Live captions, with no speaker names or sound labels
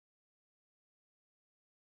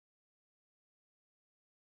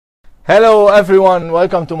Hello everyone,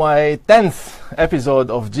 welcome to my 10th episode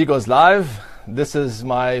of G.GOES Live. This is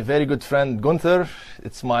my very good friend Gunther.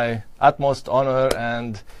 It's my utmost honor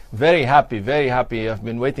and very happy. I've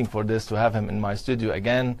been waiting for this, to have him in my studio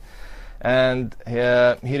again. And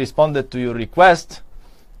he responded to your request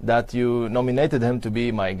that you nominated him to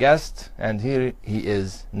be my guest, and here he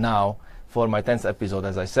is now for my 10th episode,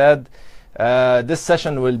 as I said. This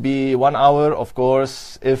session will be 1 hour, of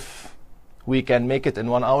course. If we can make it in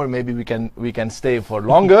 1 hour, maybe we can stay for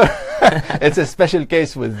longer. It's a special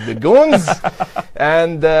case with the goons.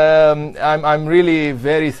 And I'm really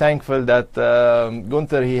very thankful that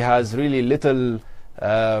Gunther, he has really little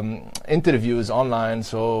interviews online,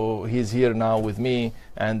 so he's here now with me,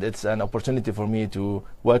 and it's an opportunity for me to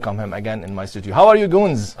welcome him again in my studio. How are you,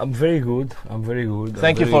 goons? I'm very good.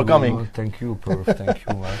 Thank you for coming. Thank you, Per. Thank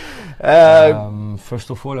you, man. First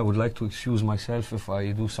of all, I would like to excuse myself if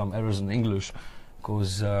I do some errors in English,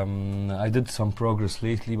 because I did some progress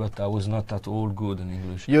lately, but I was not at all good in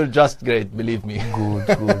English. You're just great, believe me. Good.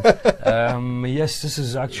 Yes, this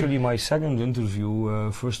is actually my second interview.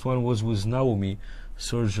 First one was with Naomi,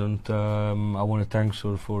 Sergeant. I want to thank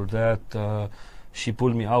her for that. She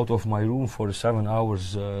pulled me out of my room for 7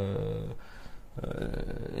 hours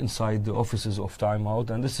inside the offices of Time Out,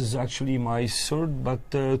 and this is actually my third, but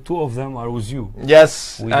 2 of them are with you.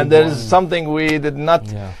 Yes, and there is something we did not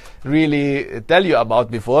really tell you about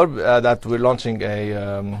before, that we're launching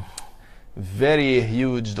a very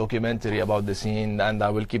huge documentary about the scene, and I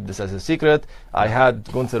will keep this as a secret. I had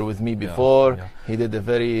Gunther with me before. He did a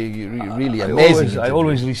very really amazing I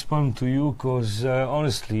always respond to you, because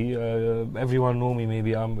honestly, everyone know me,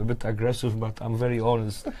 maybe I'm a bit aggressive, but I'm very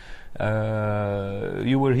honest.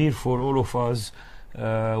 You were here for all of us.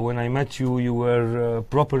 When I met you, you were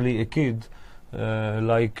properly a kid,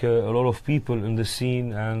 like a lot of people in the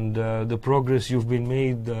scene, and the progress you've been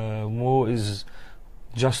made, Mo, is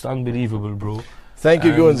just unbelievable, bro. Thank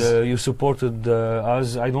you, Goons. You supported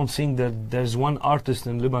us. I don't think that there's one artist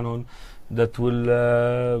in Lebanon that will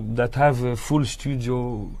that have a full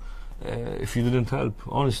studio if you didn't help,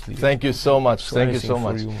 honestly. Thank you so much. Thank you so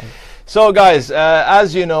much. So guys,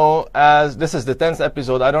 as you know, as this is the 10th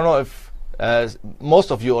episode, I don't know if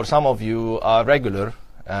most of you or some of you are regular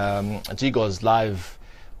G.GOES Live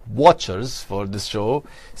watchers for this show,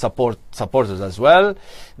 supporters as well.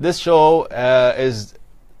 This show is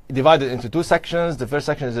divided into 2 sections. The first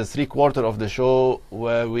section is a 3/4 of the show,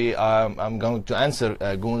 where I'm going to answer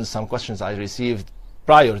Goons some questions I received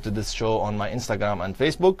prior to this show on my Instagram and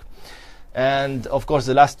Facebook. And of course,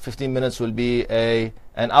 the last 15 minutes will be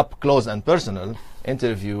an up close and personal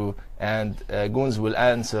interview, and Goons will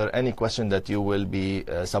answer any question that you will be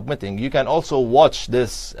submitting. You can also watch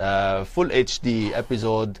this full HD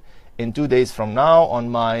episode in 2 days from now on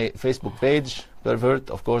my Facebook page, Per-vurt.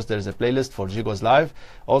 Of course, there's a playlist for G.GOES Live.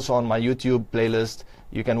 Also on my YouTube playlist,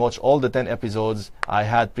 you can watch all the 10 episodes. I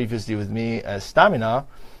had previously with me Stamina,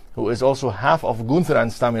 who is also half of Gunther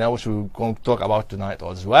and Stamina, which we're going to talk about tonight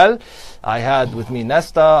as well. I had with me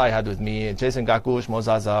Nesta, I had with me Jason Gakush,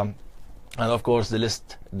 Mozaza, and of course the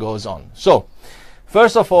list goes on. So,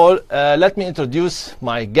 first of all, let me introduce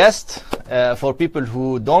my guest. For people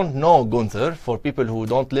who don't know Gunther, for people who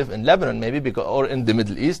don't live in Lebanon maybe, or in the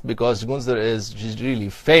Middle East, because Gunther is really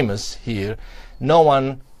famous here. No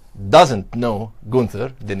one doesn't know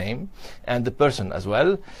Gunther, the name, and the person as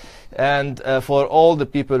well. And for all the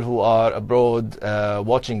people who are abroad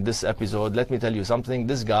watching this episode, let me tell you something.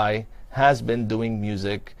 This guy has been doing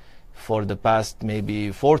music for the past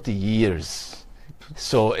maybe 40 years.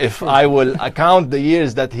 So if I will account the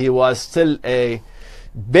years that he was still a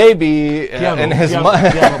baby in his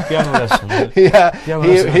mind, piano lesson.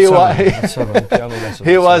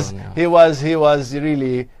 He was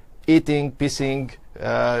really eating, pissing,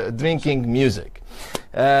 drinking music.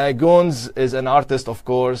 Goons is an artist, of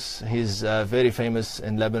course. He's very famous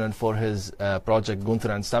in Lebanon for his project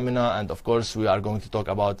Gunther and Stamina, and of course we are going to talk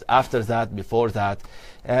about after that, before that.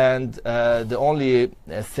 And the only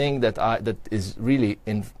thing that is really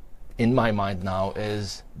in my mind now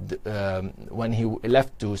is when he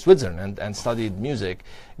left to Switzerland and studied music.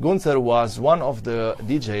 Gunther was one of the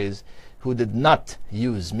DJs who did not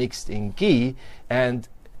use mixed in key, and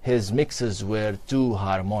his mixes were too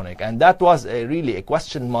harmonic, and that was really a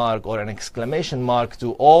question mark or an exclamation mark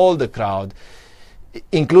to all the crowd,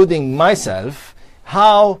 including myself.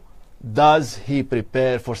 How does he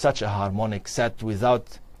prepare for such a harmonic set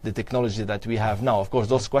without the technology that we have now. Of course,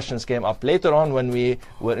 those questions came up later on when we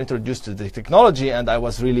were introduced to the technology, and I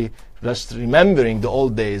was really just remembering the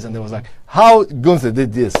old days, and it was like, how Gunther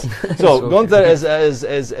did this. So Gunther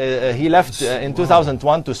he left in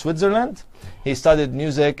 2001 to Switzerland. He studied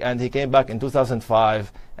music, and he came back in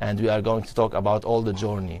 2005, and we are going to talk about all the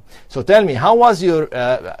journey. So tell me, how was your,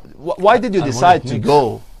 why did you decide to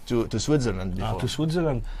go to Switzerland before? To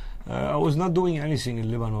Switzerland, I was not doing anything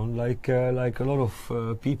in Lebanon, like a lot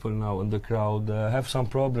of people now in the crowd have some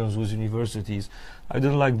problems with universities. I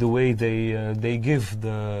didn't like the way they give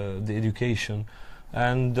the education,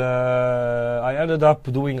 and I ended up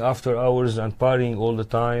doing after hours and partying all the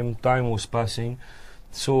time. Time was passing.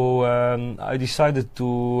 So I decided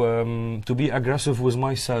to be aggressive with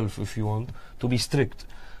myself, if you want, to be strict,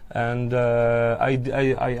 and I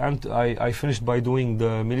finished by doing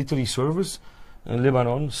the military service in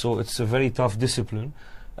Lebanon. So it's a very tough discipline,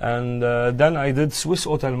 and then I did Swiss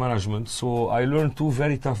hotel management. So I learned two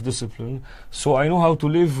very tough disciplines. So I know how to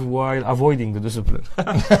live while avoiding the discipline.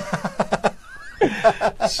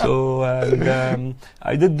 So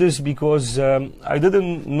I did this because I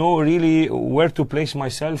didn't know really where to place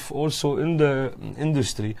myself also in the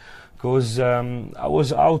industry, because I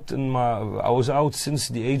was out since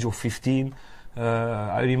the age of 15.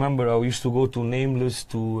 I remember I used to go to Nameless,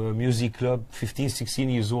 to a music club, 15, 16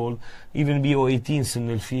 years old, even BO18 in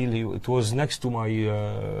Nilfil. It was next to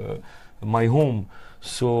my home.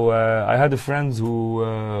 So I had a friend who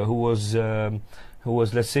was,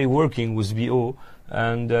 let's say, working with BO,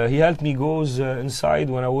 and he helped me go inside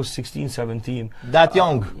when I was 16, 17. That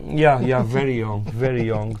young? Yeah, very young, very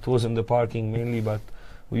young. It was in the parking mainly, but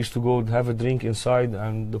we used to go have a drink inside,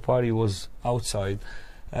 and the party was outside.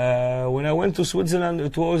 When I went to Switzerland,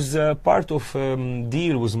 it was part of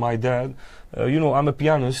deal with my dad. You know, I'm a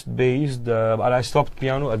pianist based, but I stopped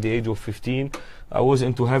piano at the age of 15. I was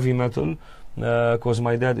into heavy metal, because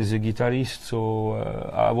my dad is a guitarist, so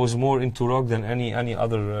I was more into rock than any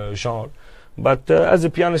other genre. But as a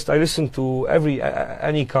pianist, I listened to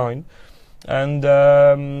any kind, and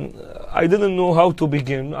I didn't know how to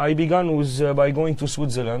begin. I began with by going to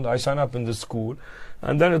Switzerland. I signed up in the school,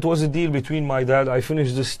 and then it was a deal between my dad. I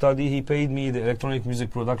finished the study. He paid me the electronic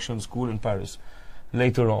music production school in Paris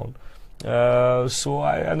later on. So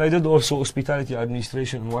I did also hospitality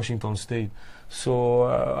administration in Washington State. So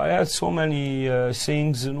I had so many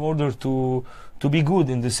things in order to be good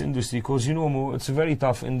in this industry, because you know, Mo, it's a very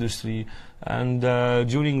tough industry, and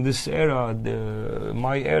during this era,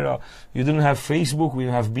 my era, you didn't have Facebook, we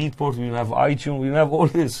didn't have Beatport, we didn't have iTunes, we didn't have all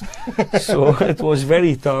this. So it was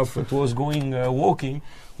very tough. It was going walking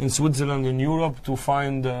in Switzerland, in Europe, to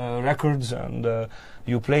find records, and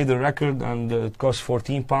you play the record, and it costs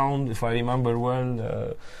 £14, if I remember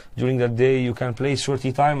well. During that day, you can play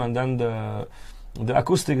 30 times, and then the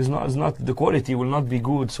acoustic is not the quality will not be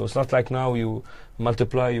good. So it's not like now you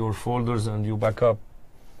multiply your folders and you back up.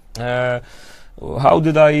 How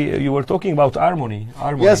did you were talking about harmony.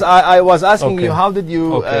 Yes, I was asking you, how did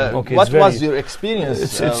you, what was your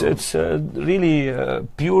experience? It's really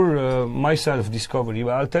pure myself discovery,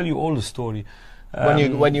 but I'll tell you all the story.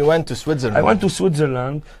 When you went to Switzerland? I went to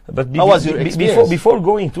Switzerland, but how was your experience? Before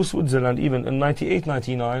going to Switzerland, even in 98,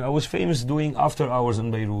 99, I was famous doing after hours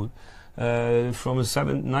in Beirut. From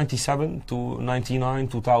 97 to 99,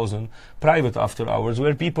 2000, private after hours,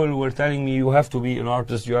 where people were telling me, you have to be an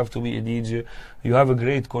artist, you have to be a DJ, you have a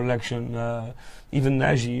great collection. Even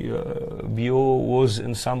Naji, BO, was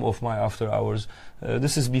in some of my after hours.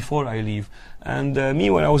 This is before I leave. And me,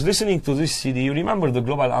 when I was listening to this CD, you remember the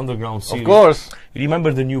Global Underground series? Of course. You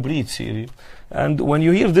remember the New Breed series? And when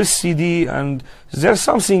you hear this CD, and there's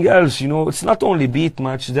something else, you know, it's not only beat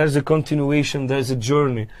match, there's a continuation, there's a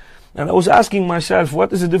journey. And I was asking myself,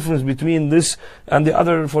 what is the difference between this and the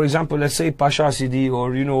other, for example, let's say Pasha CD,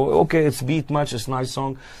 or, you know, okay, it's beat match, it's a nice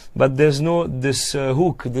song, but there's no this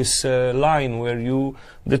hook, this line where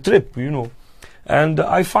the trip, you know. And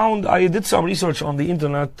I did some research on the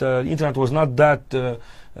internet. The internet was not that, didn't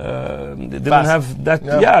have that,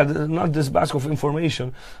 not this basket of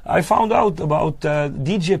information. I found out about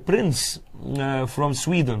DJ Prince from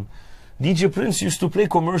Sweden. DJ Prince used to play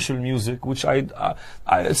commercial music, which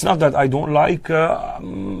it's not that I don't like,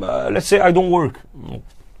 let's say I don't work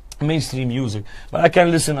mainstream music, but I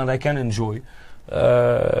can listen and I can enjoy.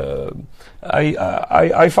 I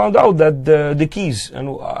found out that the keys,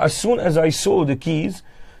 and as soon as I saw the keys,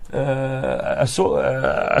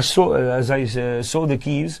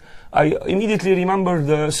 I immediately remembered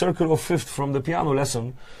the Circle of Fifth from the piano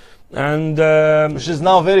lesson. And which is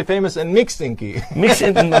now very famous in mixing key.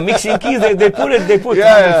 Mixing keys, they put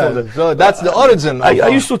yeah, so that's the origin. I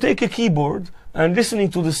used to take a keyboard and listening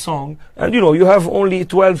to the song, and you have only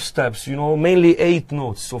 12 steps, mainly 8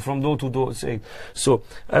 notes. So from do to do, it's 8. So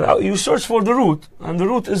and you search for the root, and the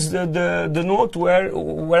root is the note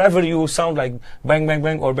wherever you sound like bang bang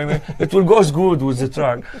bang or bang bang, it will goes good with the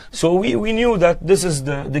track. So we knew that this is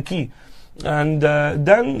the key, and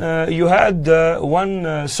then you had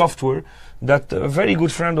one software that a very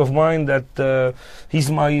good friend of mine that he's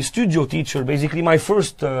my studio teacher. Basically, my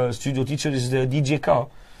first studio teacher is the DJ Ka,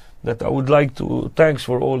 that I would like to thanks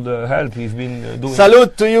for all the help he's been doing.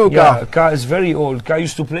 Salute to you, Ka. Yeah, Ka is very old. Ka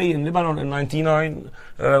used to play in Lebanon in '99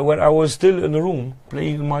 when I was still in the room,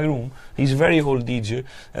 playing in my room. He's a very old DJ.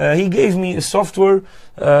 He gave me a software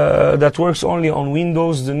that works only on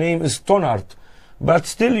Windows. The name is Tonart. But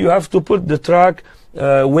still you have to put the track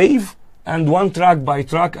wave and one track by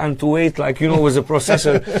track, and to wait with a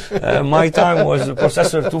processor. My time was the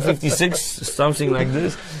processor 256, something like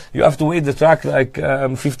this. You have to wait the track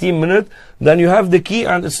 15 minutes. Then you have the key,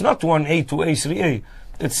 and it's not 1A, 2A, 3A.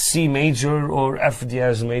 It's C major or F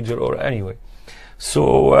jazz major or anyway.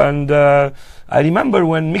 So, and I remember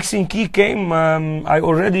when mixing key came, I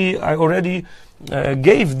already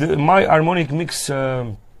gave my harmonic mix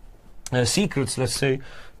secrets, let's say,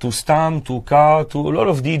 to Stam, to Ka, to a lot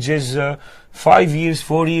of DJs 5 years,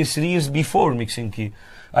 4 years, 3 years before mixing key.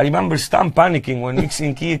 I remember Stam panicking when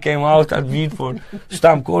mixing key came out at Beatport.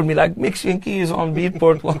 Stam called me like, mixing key is on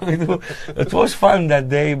Beatport, what do I do? It was fun that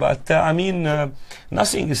day, but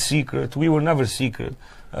nothing is secret. We were never secret.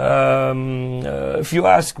 If you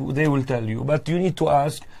ask, they will tell you, but you need to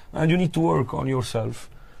ask and you need to work on yourself.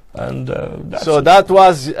 And so that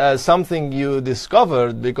was something you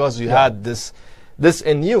discovered because you had this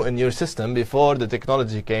in your system before the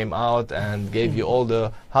technology came out and gave you all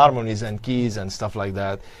the harmonies and keys and stuff like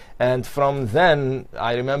that. And from then,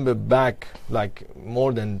 I remember back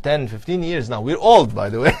more than 10, 15 years now. We're old, by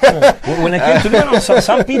the way. When I came to Lebanon,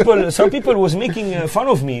 some people was making fun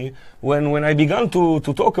of me when I began to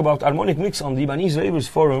talk about harmonic mix on the Lebanese Ravers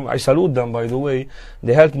Forum. I salute them, by the way.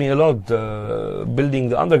 They helped me a lot building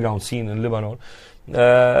the underground scene in Lebanon.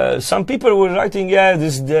 Some people were writing,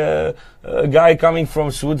 the guy coming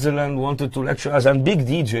from Switzerland wanted to lecture us, and big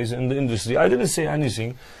DJs in the industry. I didn't say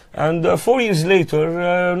anything. And 4 years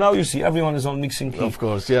later, now you see everyone is on mixing key. Of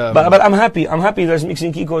course, yeah. But I'm happy. I'm happy there's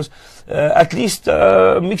mixing key because at least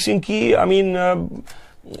mixing key. I mean,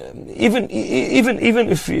 even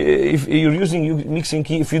if you're using mixing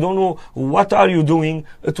key, if you don't know what are you doing,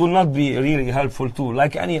 it will not be really helpful too,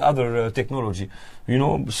 like any other technology.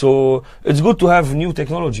 So it's good to have new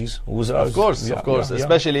technologies with us. Of course,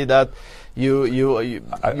 especially that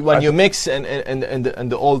when you mix in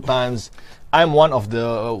the old times. I'm one of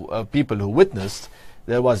the people who witnessed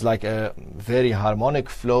there was like a very harmonic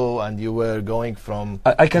flow, and you were going from.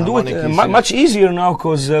 I can do it much easier now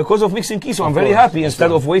because of mixing keys. So I'm very happy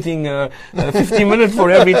instead of waiting 15 minutes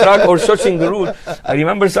for every track or searching the root. I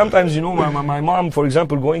remember sometimes, my mom, for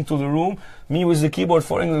example, going to the room, me with the keyboard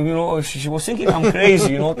following, she was thinking I'm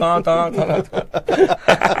crazy,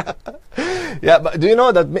 Yeah, but do you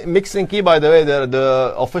know that Mixing Key, by the way, they're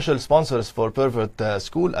the official sponsors for Per-vurt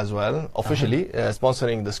School as well, officially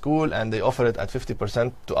sponsoring the school, and they offer it at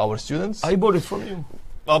 50% to our students. I bought it from you.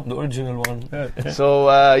 The original one.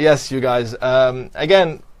 So, yes, you guys.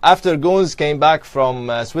 Again, after GOES came back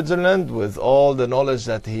from Switzerland with all the knowledge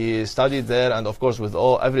that he studied there, and of course with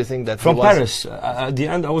everything that from Paris. At the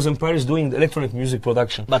end, I was in Paris doing electronic music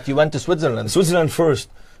production. But you went to Switzerland. Switzerland first.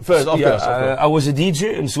 Of course. I was a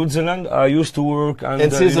DJ in Switzerland. I used to work and in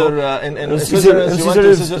Switzerland.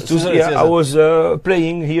 I was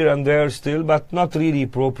playing here and there still, but not really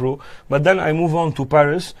pro. But then I moved on to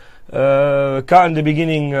Paris. Ka in the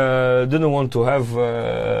beginning didn't want to have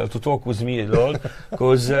to talk with me at all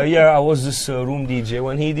because I was this room DJ.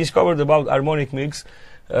 When he discovered about harmonic mix,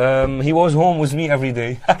 he was home with me every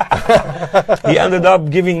day. He ended up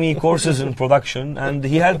giving me courses in production, and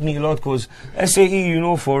he helped me a lot because SAE,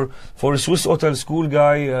 for a Swiss hotel school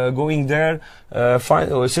guy going there,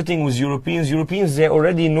 sitting with Europeans, they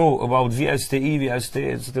already know about VSTE,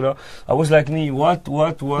 etc. I was like, me, what?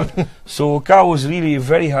 So Ka was really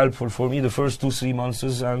very helpful for me the first 2-3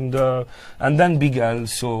 months, and then Big L.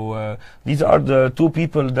 So these are the two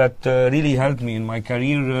people that really helped me in my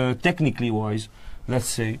career, technically wise. Let's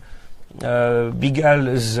say Big L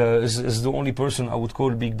is the only person I would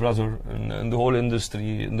call big brother in the whole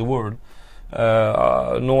industry in the world.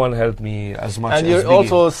 No one helped me as much. And you're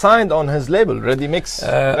also signed on his label, Ready Mix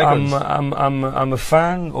Records. I'm a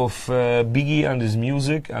fan of Biggie and his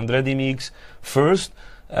music and Ready Mix first.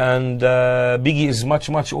 And Biggie is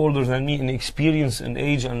much older than me in experience and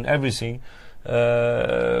age and everything.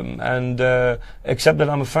 Except that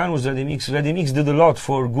I'm a fan with Ready Mix. Ready Mix did a lot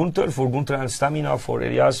for Gunther and Stamina, for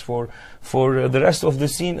Elias, for the rest of the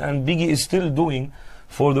scene, and Biggie is still doing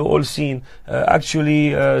for the whole scene.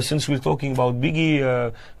 Actually, since we're talking about Biggie,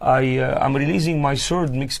 I'm releasing my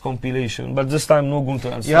third mix compilation, but this time no Gunther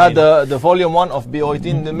and You had the volume 1 of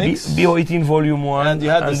BO18 the mix? BO18 volume 1. And you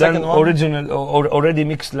had the second one? Original, already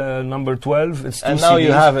mixed number 12. It's 2 and now CDs.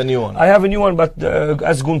 You have a new one? I have a new one, but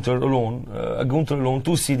as Gunther alone.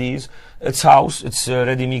 2 CDs. It's house, it's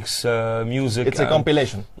ready mix music. It's a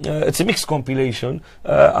compilation. It's a mixed compilation.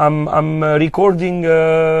 I'm recording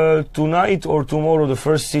tonight or tomorrow the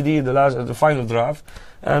first CD, the final draft,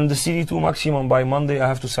 and the CD2 maximum by Monday. I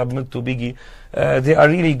have to submit to Biggie. They are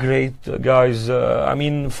really great guys. I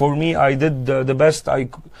mean, for me, I did the best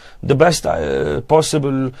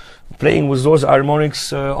possible playing with those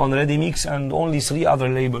harmonics on Ready Mix and only 3 other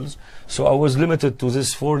labels. So I was limited to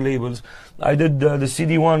these 4 labels. I did the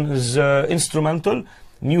CD1 is instrumental,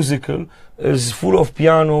 musical, is full of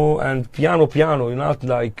piano and piano, not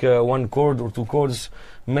like 1 chord or 2 chords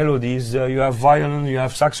melodies. You have violin, you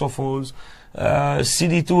have saxophones.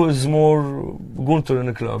 CD2 is more Gunther in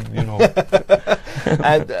a club, you know.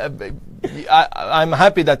 And I'm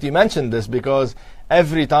happy that you mentioned this, because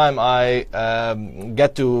every time I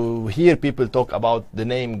get to hear people talk about the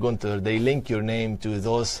name Gunther, they link your name to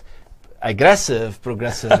those aggressive,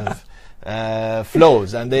 progressive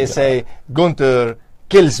flows, and they say Gunther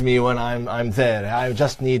kills me when I'm there. I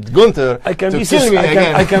just need Gunther to kill me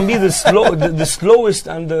again. I can be the slowest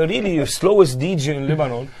and the really slowest DJ in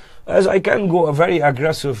Lebanon, as I can go very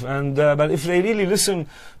aggressive. And but if they really listen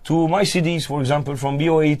to my CDs, for example, from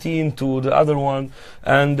BO18 to the other one,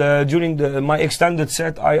 and during my extended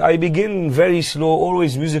set, I begin very slow,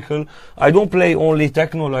 always musical. I don't play only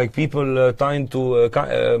techno like people tend to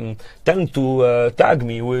tag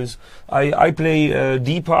me with. I play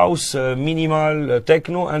deep house, minimal,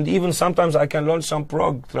 techno, and even sometimes I can launch some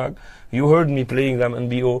prog track. You heard me playing them in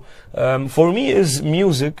BO. For me, is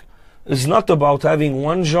music. It's not about having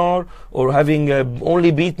one genre or having only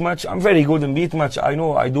beat match. I'm very good in beat match. I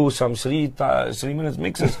know I do some 3 minute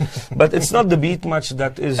mixes, but it's not the beat match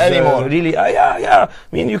that is really. Yeah.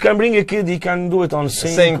 I mean, you can bring a kid, he can do it on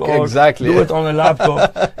sync or exactly. do it on a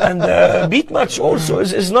laptop. And beat match also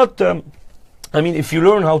is not. I mean, if you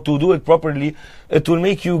learn how to do it properly, it will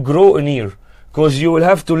make you grow an ear. Because you will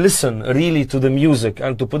have to listen really to the music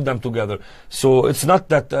and to put them together. So it's not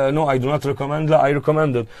that, no, I do not recommend that, I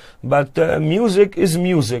recommend it. But music is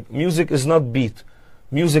music. Music is not beat.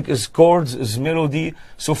 Music is chords, is melody.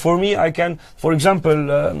 So for me, I can, for example,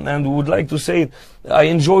 and would like to say it, I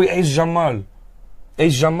enjoy Ace Jamal.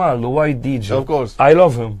 Ace Jamal, the white DJ. Of course. I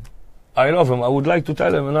love him. I would like to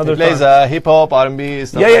tell him another time. He plays hip-hop, R&B,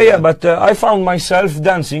 stuff Yeah, but I found myself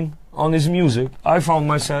dancing on his music. I found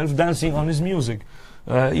myself dancing on his music.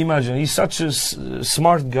 Imagine, he's such a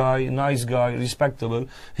smart guy, nice guy, respectable.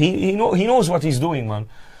 He knows what he's doing, man.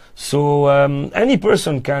 So any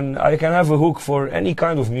person I can have a hook for any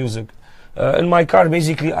kind of music. In my car,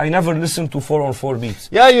 basically, I never listen to 4-on-4 beats.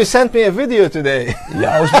 Yeah, you sent me a video today.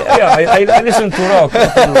 Yeah, I listened to rock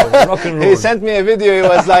and roll. He sent me a video. He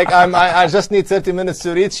was like, I just need 30 minutes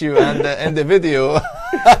to reach you, and in the video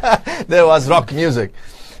there was rock music.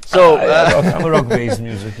 So I'm a rock-based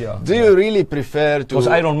music, yeah. Do you really prefer to? Was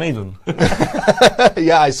Iron Maiden?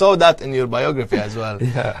 Yeah, I saw that in your biography as well.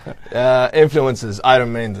 Yeah. Influences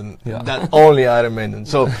Iron Maiden. Yeah. That only Iron Maiden.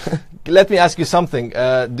 So, let me ask you something.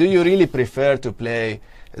 Do you really prefer to play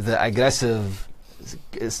the aggressive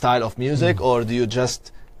style of music, or do you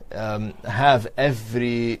just have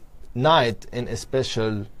every night in a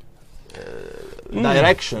special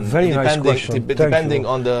direction, very nice question. Depending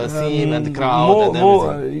on the theme and the crowd and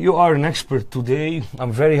everything? You are an expert today.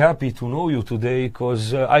 I'm very happy to know you today,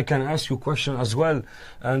 because I can ask you questions as well.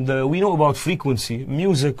 And we know about frequency.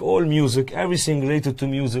 Music, all music, everything related to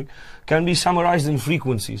music can be summarized in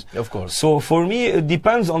frequencies. Of course. So for me, it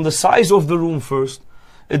depends on the size of the room first.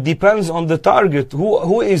 It depends on the target,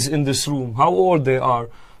 who is in this room, how old they are.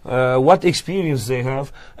 What experience they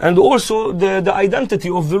have, and also the identity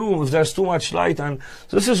of the room. If there's too much light, and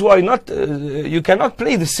so this is why you cannot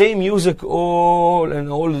play the same music on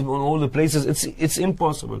all the places. It's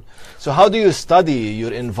impossible. So how do you study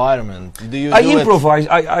your environment? I improvise.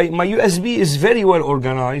 My USB is very well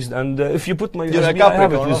organized, and if you put my USB, I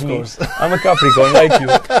have it with me. I'm a Capricorn, like you.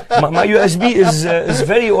 My USB is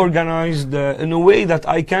very organized in a way that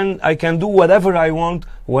I can do whatever I want,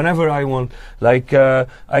 whenever I want. Like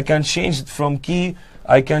I can change it from key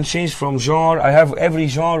I can change from genre. I have every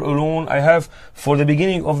genre alone. I have for the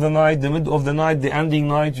beginning of the night, the mid of the night, the ending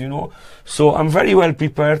night, you know. So I'm very well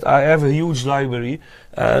prepared. I have a huge library,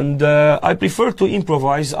 and I prefer to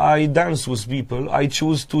improvise. I dance with people. I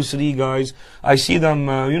choose 2-3 guys. I see them,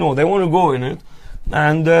 you know, they want to go in it,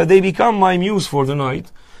 and they become my muse for the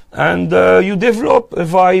night. And you develop a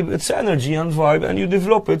vibe, it's energy and vibe, and you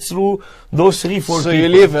develop it through those 3-4 people. So you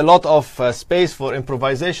leave a lot of space for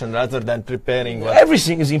improvisation rather than preparing.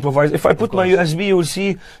 Everything is improvised. If I put my USB, you will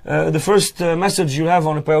see the first message you have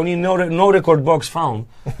on a Pioneer, no record box found.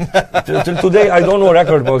 Till today, I don't know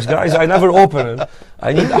record box, guys. I never open it.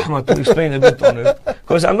 I need Ahmad to explain a bit on it,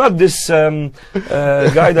 because I'm not this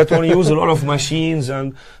guy that want to use a lot of machines.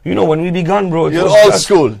 And you know, when we began, bro, you're old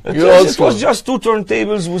school. It was just 2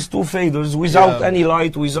 turntables with 2 faders, without any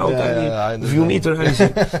light, without any view meter,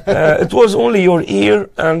 anything. It was only your ear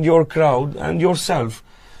and your crowd and yourself.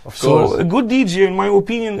 So a good DJ, in my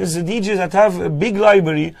opinion, is a DJ that have a big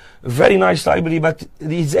library, a very nice library, but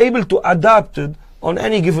he's able to adapt it on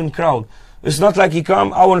any given crowd. It's not like he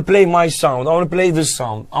come, I want to play my sound, I want to play this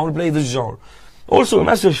sound, I want to play this genre. Also a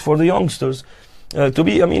message for the youngsters, to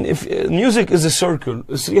be, I mean, if music is a circle,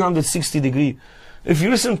 it's 360 degree. If you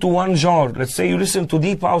listen to one genre, let's say you listen to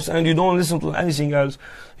deep house and you don't listen to anything else,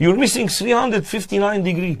 you're missing 359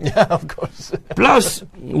 degree. Yeah, of course. Plus,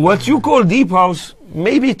 what you call deep house,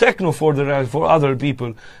 maybe techno for the rest, for other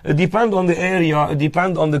people. It depends on the area, it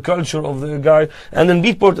depends on the culture of the guy. And in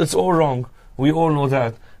Beatport, it's all wrong. We all know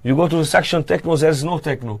that. You go to the section techno, there's no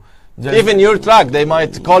techno. Even your track, they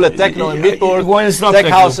might call it techno in Beatport, tech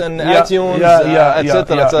house and iTunes,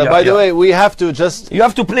 etc. By the way, we have to just... You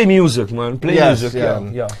have to play music, man. Play music,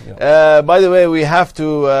 by the way, we have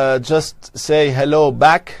to just say hello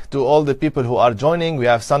back to all the people who are joining. We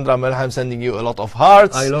have Sandra Melham sending you a lot of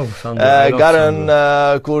hearts. I love Sandra. Garen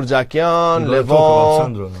Kourjakian,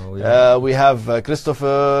 Levon. We have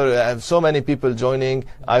Christopher. So many people joining.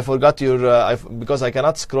 I forgot your... because I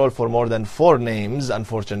cannot scroll for more than 4 names,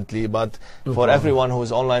 unfortunately. But for everyone who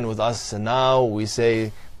is online with us now, we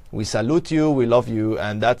say we salute you, we love you,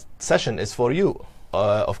 and that session is for you,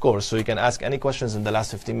 of course. So you can ask any questions in the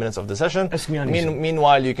last 15 minutes of the session.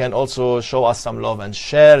 Meanwhile, you can also show us some love and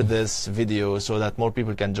share this video so that more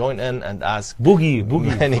people can join in and ask Boogie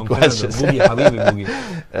many questions. Boogie, Habibi, Boogie.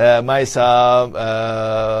 Maisa,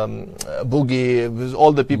 Boogie,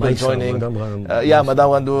 all the people joining. Yeah,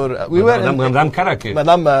 Madame Wandour. We were Madame Karaki.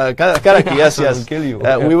 Madame Karaki, yes, yes. Kill you.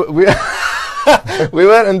 We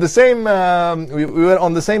were in the same. We were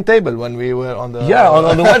on the same table when we were on the.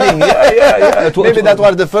 On the wedding. Yeah. Maybe that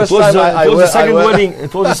was the first time it was the second wedding.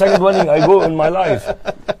 It was the second wedding I go in my life.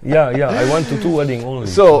 Yeah. I went to 2 weddings only.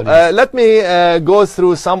 So let me go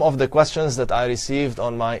through some of the questions that I received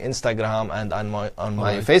on my Instagram and on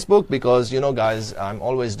my Facebook, because you know, guys, I'm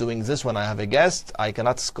always doing this when I have a guest. I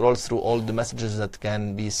cannot scroll through all the messages that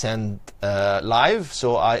can be sent live,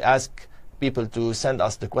 so I ask people to send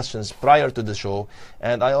us the questions prior to the show,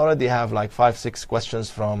 and I already have like 5-6 questions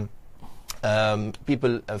from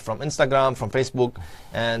people from Instagram, from Facebook,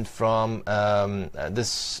 and from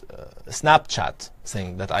this Snapchat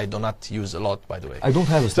thing that I do not use a lot, by the way. I don't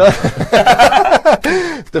have a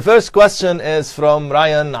Snapchat. The first question is from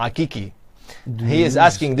Ryan Akiki. He is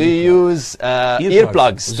asking, do you use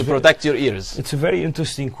earplugs to protect your ears? It's a very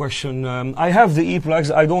interesting question. I have the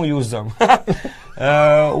earplugs, I don't use them.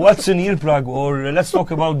 What's an earplug? Or let's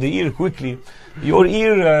talk about the ear quickly. Your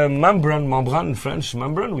ear membrane in French,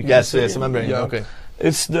 membrane? Yes, membrane, yeah. Okay.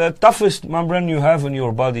 It's the toughest membrane you have in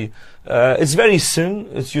your body. It's very thin.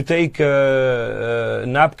 You take a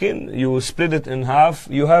napkin, you split it in half,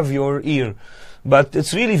 you have your ear. But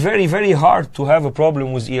it's really very, very hard to have a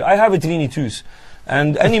problem with ear. I have a tinnitus.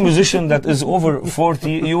 And any musician that is over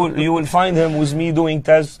 40, you will find him with me doing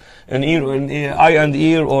tests in eye and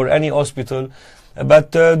ear or any hospital. But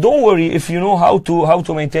don't worry if you know how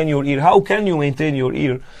to maintain your ear. How can you maintain your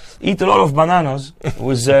ear? Eat a lot of bananas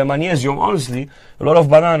with magnesium, honestly, a lot of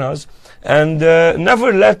bananas. And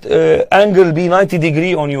never let angle be 90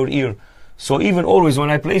 degree on your ear. So even always when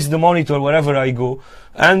I place the monitor wherever I go,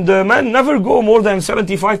 and man, never go more than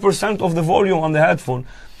 75% of the volume on the headphone.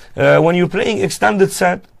 When you're playing extended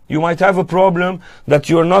set, you might have a problem that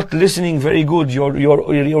you're not listening very good.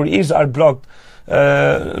 Your ears are blocked.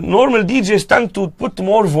 Normal DJs tend to put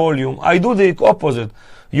more volume. I do the opposite.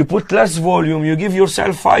 You put less volume, you give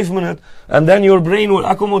yourself 5 minutes, and then your brain will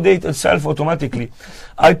accommodate itself automatically.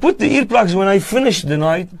 I put the earplugs when I finish the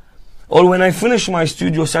night, or when I finish my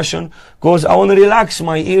studio session, because I want to relax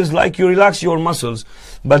my ears like you relax your muscles.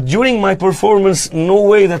 But during my performance, no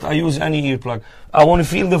way that I use any earplug. I want to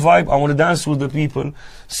feel the vibe. I want to dance with the people.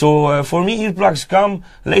 So for me, earplugs come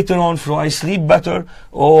later on, so I sleep better.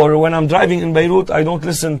 Or when I'm driving in Beirut, I don't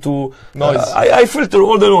listen to noise. I filter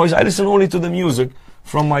all the noise. I listen only to the music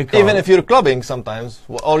from my car. Even if you're clubbing sometimes,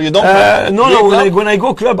 or you don't. No. When I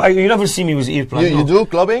go club, you never see me with earplugs. You do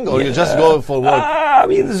clubbing, or you just go for work? I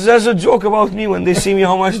mean, there's a joke about me when they see me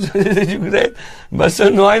how much did you get. But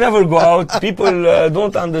no, I never go out. People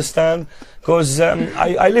don't understand. Because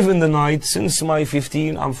I live in the night since my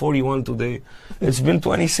 15. I'm 41 today. It's been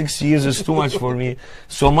 26 years. It's too much for me.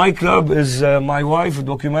 So my club is my wife, a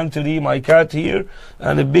documentary, my cat here,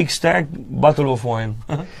 and a big stack bottle of wine.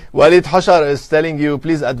 Walid Hashar is telling you,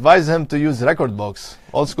 please advise him to use record box.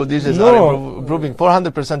 Old school DJs are improving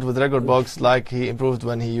 400% with record box, like he improved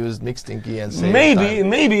when he used Mixtinky and Save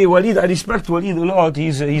Maybe Walid. I respect Walid a lot.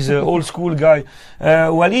 He's an old school guy.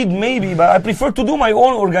 Walid, maybe, but I prefer to do my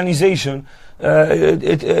own organization.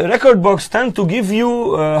 Record box tend to give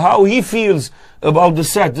you how he feels about the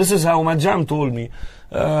set. This is how Majam told me.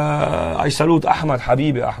 I salute Ahmad,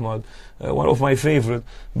 Habibi Ahmad, one of my favorite.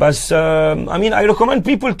 But I mean, I recommend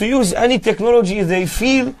people to use any technology they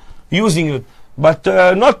feel using it. But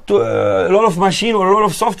not a lot of machine or a lot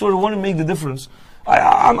of software won't make the difference.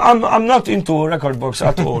 I'm not into record box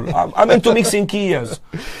at all. I'm into mixing keys.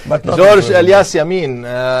 But George Elias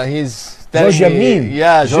Yamin, he's telling me,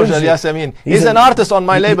 yeah, George Elias Yamin. He's an artist on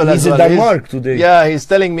my label as well. He's in Denmark today. Yeah, he's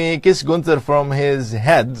telling me kiss Gunther from his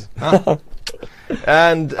head.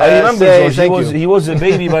 And I remember George, he was a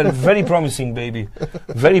baby, but a very promising baby.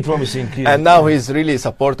 Very promising kid. And now he's really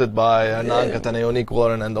supported by Anand Katanayonik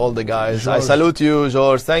Warren and all the guys. George. I salute you,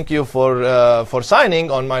 George. Thank you for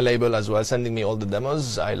signing on my label as well, sending me all the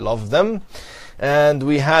demos. I love them. And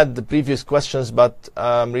we had the previous questions, but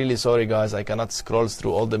I'm really sorry, guys. I cannot scroll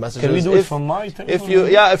through all the messages. Can we do it from my telephone?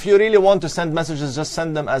 If you really want to send messages, just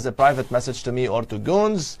send them as a private message to me or to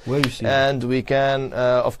GOES. Where you see and we can,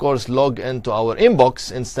 of course, log into our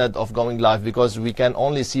inbox instead of going live, because we can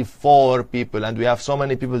only see 4 people, and we have so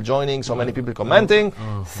many people joining, so many people commenting.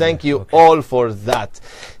 Thank you all for that.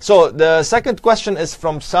 So the second question is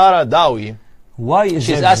from Sarah Dawi.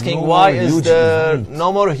 She's asking why is there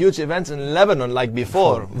no more huge events in Lebanon like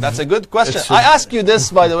before? That's a good question. I asked you this,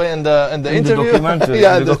 by the way, in the interview. The documentary,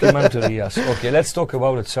 in the documentary, yes. Okay, let's talk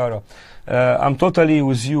about it, Sarah. I'm totally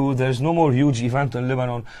with you. There's no more huge event in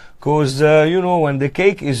Lebanon because, you know, when the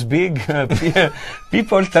cake is big,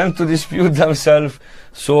 people tend to dispute themselves.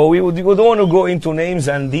 So we don't want to go into names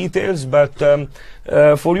and details, but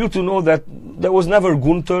for you to know that there was never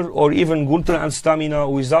Gunther or even Gunther and Stamina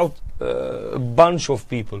without a bunch of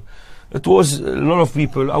people. It was a lot of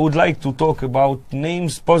people. I would like to talk about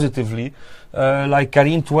names positively, like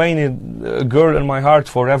Karine Twain, a girl in my heart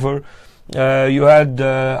forever. You had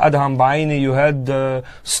Adham Baini, you had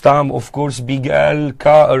Stam, of course, Big L,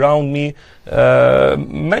 Ka around me,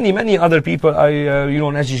 many other people. You know,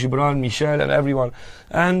 Naji Gibran, Michel, and everyone.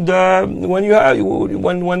 And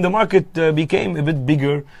when the market became a bit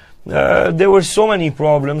bigger, there were so many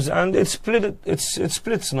problems, and it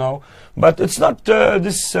splits now. But it's not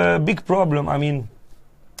this big problem. I mean,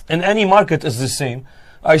 in any market it's the same.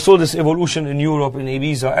 I saw this evolution in Europe, in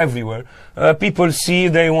Ibiza, everywhere. People see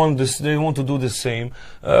they want to do the same.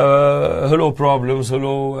 Hello problems,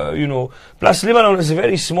 hello, you know. Plus Lebanon is a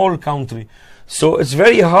very small country, so it's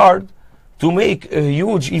very hard to make a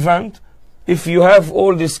huge event if you have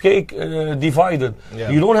all this cake divided.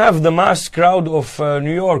 You don't have the mass crowd of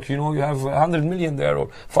New York. You know, you have 100 million there, or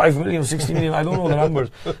 5 million, 60 million, I don't know the numbers.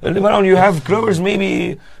 In Lebanon you have clubbers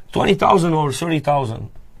maybe 20,000 or 30,000,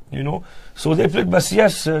 you know. So they played, but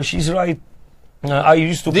yes, she's right. I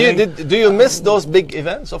used to play. Do you miss those big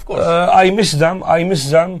events? Of course. I miss them.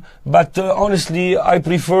 But honestly, I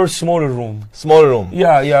prefer smaller room. Smaller room.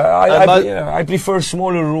 Yeah. I prefer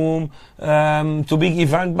smaller room to big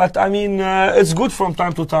event. But I mean, it's good from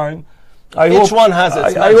time to time. Each one has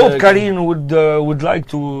its I hope Karine would like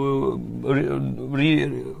to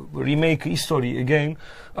remake history again.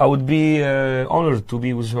 I would be honored to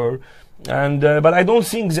be with her. And but I don't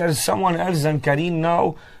think there's someone else than Karine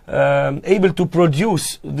now able to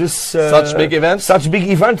produce this such big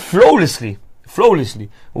event flawlessly.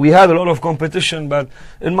 We had a lot of competition, but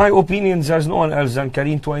in my opinion, there's no one else than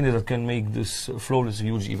Karine Twain that can make this flawless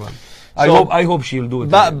huge event. So I hope she'll do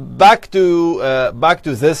it. Back to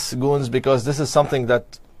this, GOES, because this is something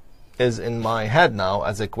that is in my head now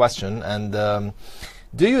as a question, and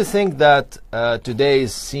Do you think that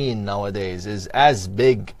today's scene nowadays is as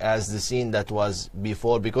big as the scene that was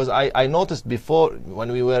before? Because I noticed before,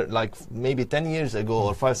 when we were like maybe 10 years ago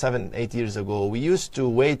or 5, 7, 8 years ago, we used to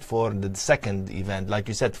wait for the second event, like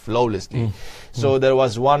you said, flawlessly. So there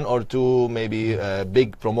was one or two maybe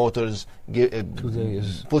big promoters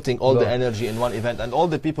putting all the energy in one event, and all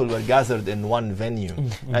the people were gathered in one venue.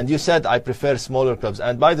 And you said, I prefer smaller clubs.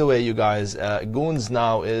 And by the way, you guys, GOES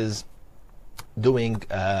now is doing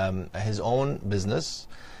his own business,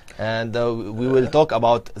 and we will talk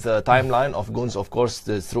about the timeline of GOES, of course,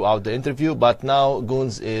 throughout the interview. But now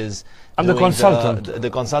GOES is the consultant, the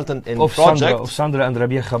consultant in of project of Sandra and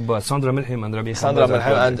Rabia Khabbat, Sandra Milhim and Rabia Sandra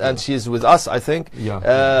Milhim, and she's with us, I think.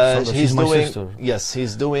 Yeah, he's my doing sister. Yes,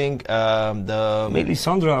 he's doing the mainly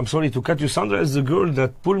Sandra. I'm sorry to cut you. Sandra is the girl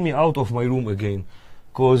that pulled me out of my room again.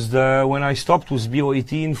 Because when I stopped with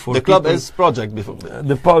BO18 for the club is project before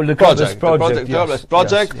the club is project, club is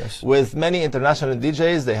project yes. with many international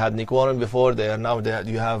DJs. They had Nick Warren before. They are now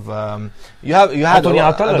you had Anthony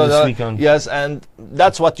Atala this weekend. Yes, and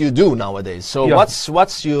that's what you do nowadays. So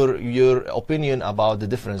what's your opinion about the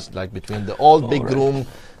difference, like between the old big room,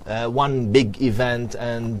 one big event,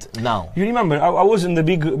 and now? You remember, I was in the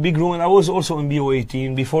big room, and I was also in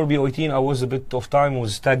BO18. Before BO18, I was a bit of time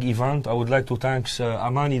with Tag Event. I would like to thank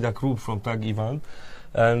Amani, the group from Tag Event,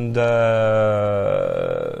 and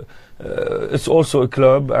it's also a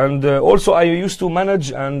club. And also I used to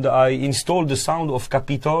manage, and I installed the sound of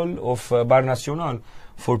Capitol of Bar Nacional,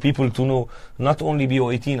 for people to know, not only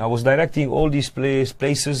BO18. I was directing all these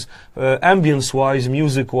places, ambience-wise,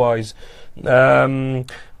 music-wise.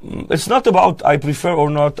 It's not about I prefer or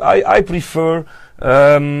not. I prefer.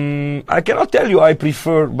 I cannot tell you I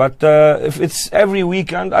prefer, but if it's every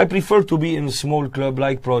weekend, I prefer to be in a small club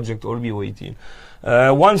like Project or BO18.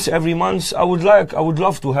 Once every month, I would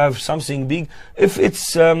love to have something big if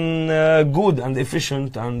it's good and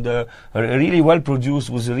efficient and really well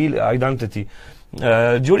produced with a real identity.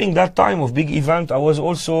 During that time of big event, I was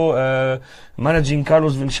also managing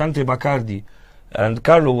Carlos Vincente Bacardi. And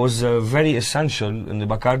Carlo was very essential in the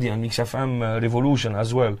Bacardi and Mix FM revolution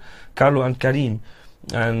as well. Carlo and Karim.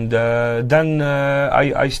 And then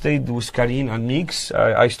I stayed with Karim and Mix.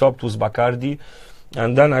 I stopped with Bacardi.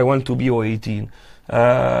 And then I went to BO18.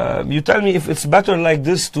 You tell me if it's better like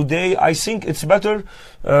this today. I think it's better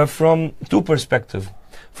from two perspectives.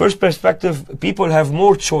 First perspective, people have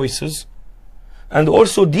more choices. And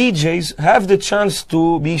also DJs have the chance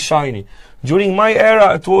to be shiny. During my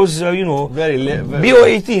era, it was, very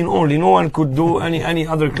BO18 only. No one could do, any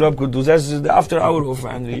other club could do. There's the after hour of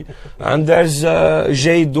Henry. And there's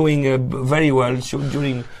Jade doing very well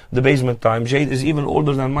during the basement time. Jade is even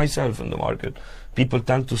older than myself in the market. People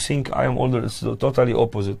tend to think I am older. It's the totally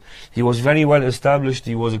opposite. He was very well established.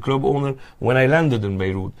 He was a club owner when I landed in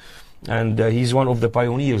Beirut. And he's one of the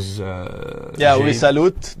pioneers. We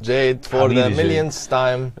salute Jade for the millionth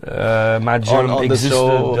time. Mad Jam on existed. The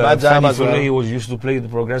show. Mad Jam as well. was used to play the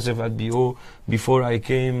progressive at BO. Before I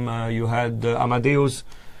came, you had Amadeus.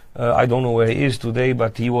 I don't know where he is today,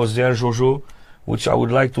 but he was there. Jojo, which I would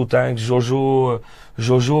like to thank. Jojo,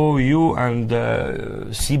 you and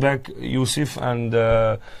Sibek, Yusuf, and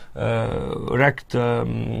Rekt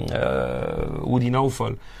Woody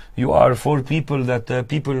Naufal. You are 4 people that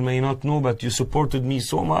people may not know, but you supported me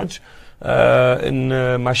so much in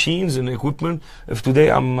machines and equipment. If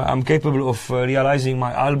today I'm capable of realizing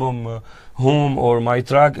my album Home or my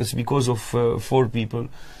track, it's because of 4 people.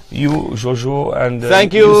 You, Jojo, and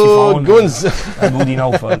thank you, GOES, and Woody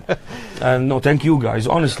Naufal. And no, thank you guys.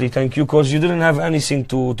 Honestly, thank you, because you didn't have anything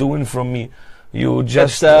to win from me. You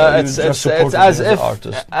just supported as me as if an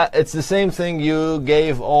artist. It's the same thing. You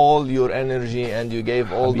gave all your energy and you gave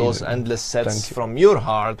all those endless sets from your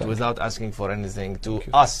heart without asking for anything to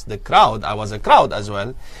us, the crowd. I was a crowd as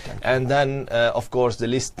well. And then, of course, the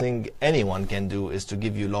least thing anyone can do is to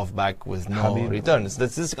give you love back with no returns.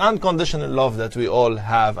 That's this unconditional love that we all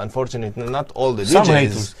have. Unfortunately, not all the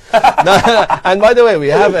DJs. And by the way, we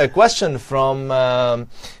have a question from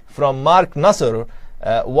Mark Nasser.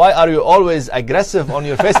 Why are you always aggressive on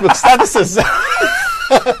your Facebook statuses?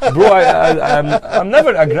 Bro, I'm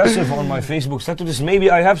never aggressive on my Facebook statuses. Maybe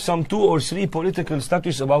I have some 2 or 3 political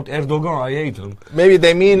statuses about Erdogan. I hate him. Maybe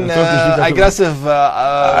they mean aggressive.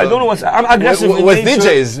 I don't know what I'm aggressive with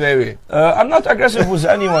DJs. Maybe I'm not aggressive with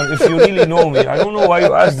anyone. If you really know me, I don't know why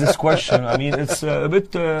you asked this question. I mean, it's a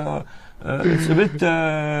bit.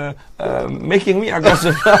 Making me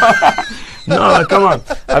aggressive. No, come on.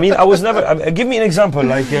 I mean, I was never. Give me an example.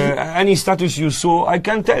 Like any status you saw, I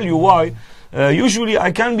can tell you why. Usually,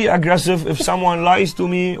 I can be aggressive if someone lies to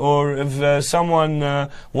me or if someone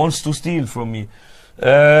wants to steal from me.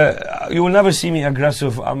 You will never see me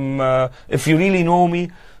aggressive. If you really know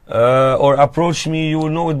me or approach me, you will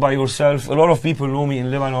know it by yourself. A lot of people know me in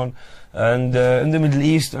Lebanon and in the Middle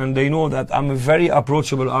East, and they know that I'm a very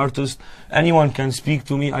approachable artist. Anyone can speak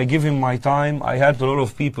to me. I give him my time. I help a lot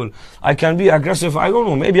of people. I can be aggressive. I don't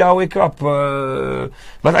know. Maybe I wake up,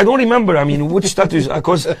 but I don't remember. I mean, which status?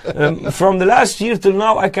 Because from the last year till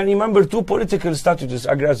now, I can remember 2 political statuses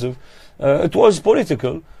aggressive. It was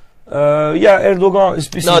political. Yeah, Erdogan is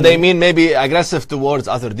pissing. No, they mean maybe aggressive towards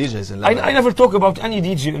other DJs in Lebanon. I never talk about any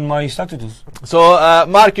DJ in my statuses. So,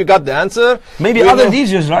 Mark, you got the answer. Maybe other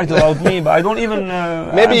DJs write about me, but I don't even.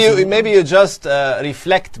 Maybe you just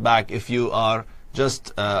reflect back if you are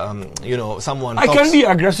just you know, someone. I can be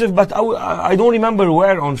aggressive, but I don't remember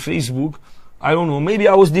where on Facebook. I don't know. Maybe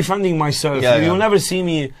I was defending myself. Yeah, You'll never see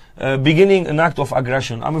me beginning an act of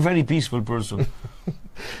aggression. I'm a very peaceful person.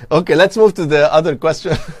 Okay, let's move to the other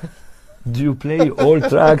question. Do you play all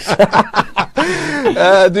tracks?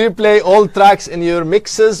 Do you play all tracks in your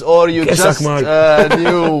mixes, or you just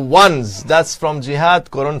new ones? That's from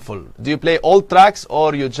Jihad Korunful. Do you play all tracks,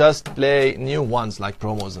 or you just play new ones like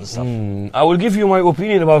promos and stuff? I will give you my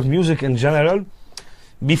opinion about music in general.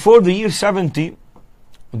 Before the year 70,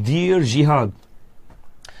 dear Jihad,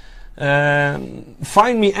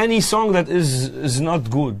 find me any song that is not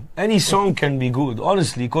good. Any song can be good,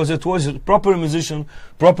 honestly, because it was a proper musician,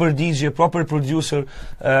 proper DJ, proper producer,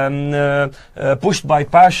 pushed by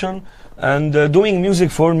passion and doing music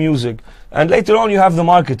for music. And later on you have the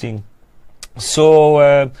marketing.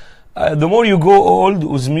 So the more you go old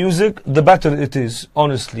with music, the better it is,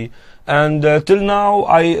 honestly. And till now,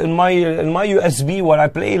 in my USB where I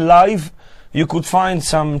play live, you could find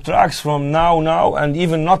some tracks from now, and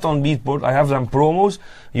even not on Beatport. I have them promos.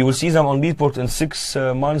 You will see them on Beatport in 6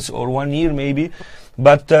 months or 1 year maybe.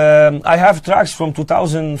 But I have tracks from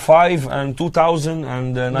 2005 and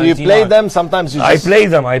 2019. Do you play them? Sometimes you I play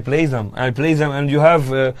them, and you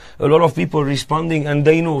have a lot of people responding, and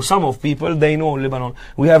they know, some of people, they know Lebanon.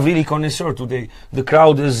 We have really connoisseur today. The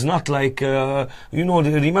crowd is not like, you know,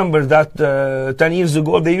 remember that 10 years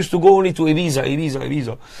ago, they used to go only to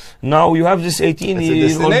Ibiza. Now you have this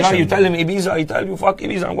 18-year-old guy, you tell him Ibiza, I tell you, fuck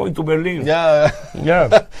Ibiza, I'm going to Berlin. Yeah.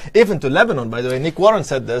 Yeah. Even to Lebanon, by the way. Nick Warren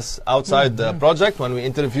said this outside the project. When we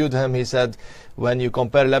interviewed him, he said, when you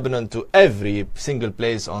compare Lebanon to every single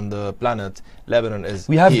place on the planet, Lebanon is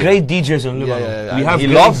We have here. great DJs in Lebanon. Yeah. We have he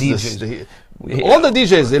great loves DJs. All the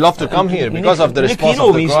DJs, they love to come here because of the response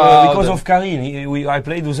of the crowd. Because of Karin. I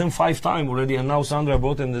played with him 5 times already, and now Sandra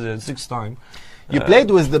brought him the 6th time. You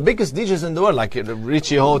played with the biggest DJs in the world, like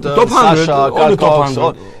Richie Houghton, top 100, Sasha, all the top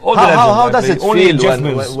 100. How does it feel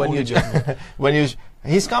when you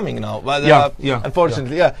he's coming now, but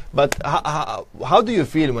unfortunately, But how do you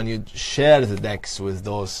feel when you share the decks with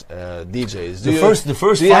those DJs? The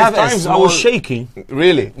first 5 times I was shaking.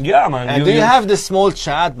 Really? Yeah, man. And do you have this small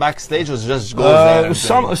chat backstage, or just goes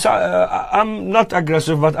there? I'm not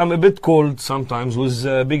aggressive, but I'm a bit cold sometimes with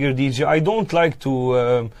bigger DJ. I don't like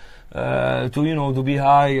to to be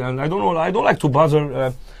high, and I don't like to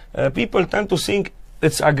bother. People tend to think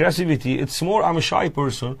it's aggressivity. It's more, I'm a shy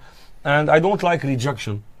person, and I don't like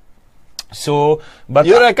rejection. So, but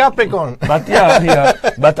you're a Capricorn. But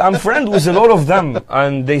but I'm friend with a lot of them,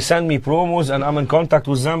 and they send me promos, and I'm in contact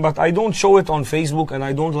with them. But I don't show it on Facebook, and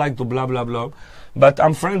I don't like to blah blah blah. But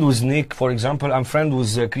I'm friend with Nick, for example. I'm friend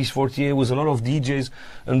with Chris Fortier, with a lot of DJs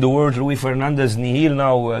in the world. Louis Fernandez, Nihil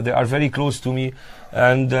now, they are very close to me.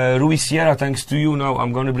 And Rui Sierra, thanks to you now,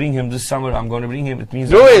 I'm going to bring him this summer. I'm going to bring him. It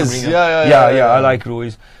means Ruiz, I like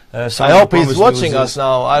Ruiz. I hope he's watching us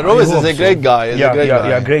now. Ruiz is a great guy.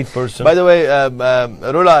 Great person. By the way,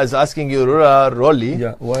 Rula is asking you, Rolly,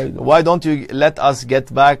 why don't you let us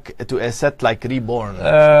get back to a set like Reborn?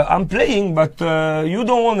 I'm playing, but you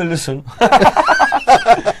don't want to listen.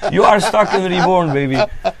 You are stuck in Reborn, baby.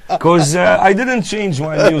 Because I didn't change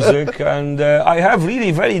my music, and I have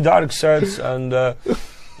really very dark sets, and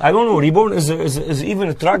I don't know, Reborn is even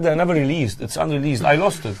a track that I never released. It's unreleased. I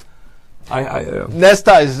lost it.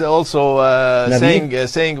 Nesta is also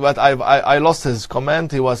saying, but I lost his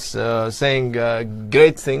comment. He was saying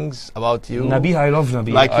great things about you. Nabi, I love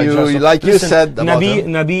Nabi. Like you said about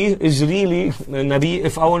him. Nabi is really Nabi.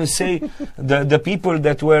 If I want to say the people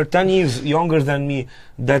that were 10 years younger than me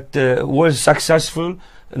that were successful,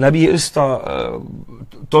 نبيه قصة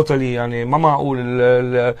totally يعني ما معقول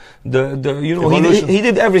you know he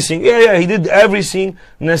did everything. Yeah, he did everything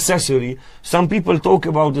necessary. Some people talk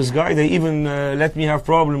about this guy, they even let me have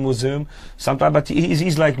problem with him sometimes, but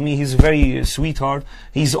he's like me. He's very sweetheart.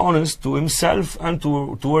 He's honest to himself and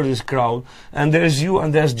toward his crowd. And there's you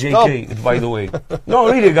and there's JK, by the way. No,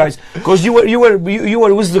 really, guys, because you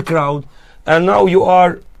were with the crowd, and now you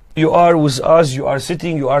are with us. You are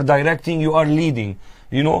sitting, you are directing, you are leading.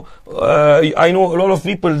 You know, I know a lot of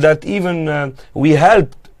people that even we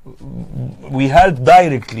helped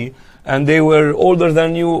directly, and they were older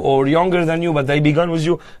than you or younger than you, but they began with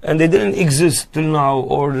you and they didn't exist till now,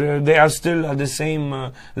 or they are still at the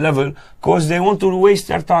same level, because they want to waste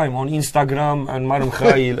their time on Instagram and Marum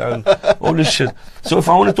Khail and all this shit. So if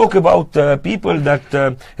I want to talk about people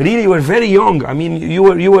that really were very young, I mean, you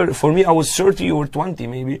were, for me, I was 30, you were 20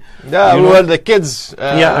 maybe. Yeah, we were the kids.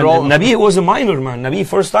 Yeah, and Nabi was a minor, man. Nabi,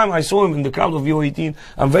 first time I saw him in the crowd of VO18,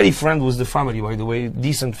 I'm very friend with the family, by the way,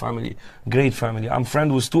 decent family, great family. I'm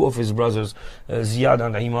friend with two of his brothers, Ziad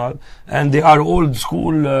and Imad, and they are old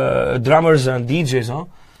school drummers and DJs, huh?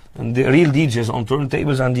 And the real DJs on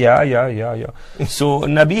turntables, and yeah. So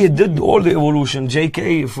Nabi did all the evolution.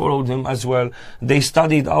 JK followed him as well. They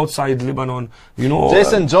studied outside Lebanon. You know,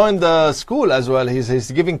 Jason joined the school as well.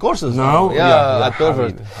 He's giving courses now. Yeah, at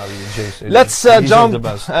Per-vurt. Let's jump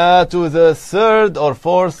to the third or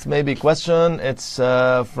fourth maybe question. It's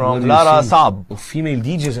from Lara Saab. Female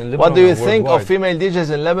DJs in Lebanon. What do you think of female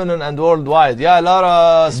DJs in Lebanon and worldwide? Yeah,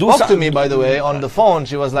 Lara spoke to me, by the way, on the phone.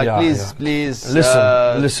 She was like, please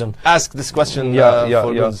listen. Ask this question for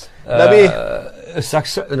us. Nabi,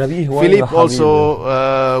 Philippe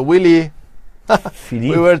also, Willie. Philippe.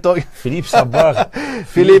 We were talking. Philippe Sabah.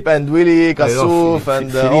 Philippe and Willie, Kassouf,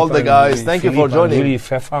 and all the guys. Thank you for joining. Really,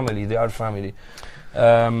 family. They are family.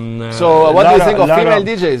 So, what do you think of female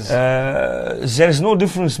DJs? There's no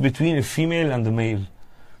difference between a female and a male.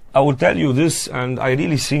 I will tell you this, and I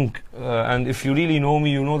really think, and if you really know me,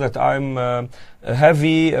 you know that I'm a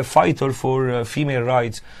heavy fighter for female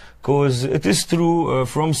rights, because it is true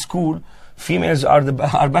from school, females are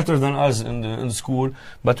better than us in school,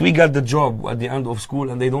 but we get the job at the end of school,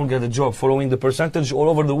 and they don't get the job, following the percentage all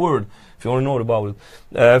over the world, if you want to know about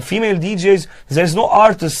it. Female DJs, there's no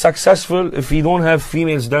artist successful if he don't have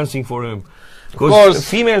females dancing for him. Because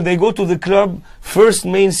female, they go to the club, first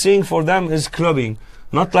main thing for them is clubbing.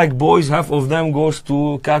 Not like boys, half of them goes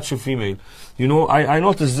to catch a female. You know, I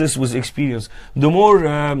noticed this with experience. The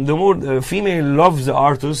more female loves the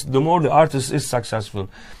artist, the more the artist is successful.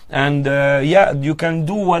 And yeah, you can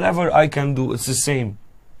do whatever I can do. It's the same.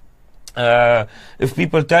 If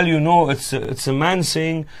people tell you no, it's a man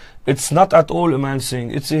thing, it's not at all a man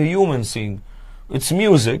thing. It's a human thing. It's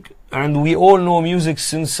music, and we all know music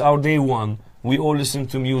since our day one. We all listen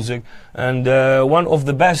to music, and one of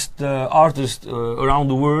the best artists around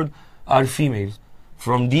the world are females.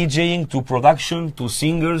 From DJing to production to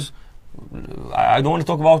singers. I don't want to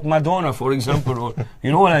talk about Madonna, for example, or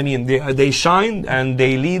you know what I mean. They shined and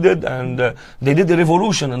they leaded, and they did a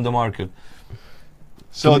revolution in the market.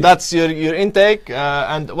 So that's your intake.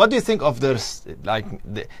 And what do you think of their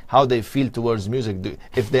how they feel towards music?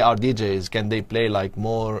 If they are DJs, can they play like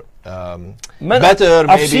more? Better.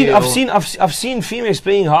 I've seen females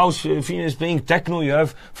playing house, females playing techno. You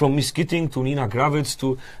have from Miss Kitting to Nina Kravitz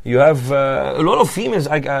to you have a lot of females.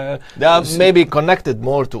 They are maybe connected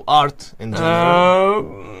more to art in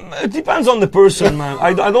general. It depends on the person, man.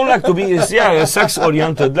 I don't like to be sex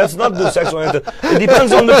oriented. Let's not do sex oriented. It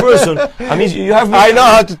depends on the person. I mean, you have. I know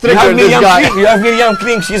how to trigger this guy. You have Miriam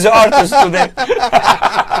Klink. She's an artist today.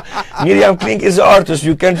 Miriam Klink is an artist.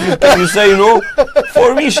 You say no?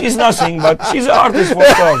 For me, she's nothing, but she's an artist for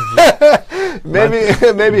some.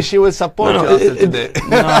 Maybe she will support you after today.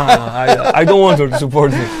 No, I don't want her to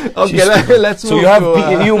support me. Okay, let's move. So you have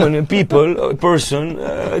a person,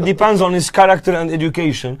 depends on his character and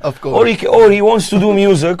education. Of course. Or he wants to do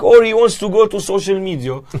music, or he wants to go to social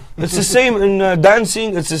media. It's the same in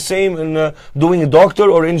dancing, it's the same in doing a doctor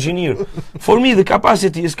or engineer. For me, the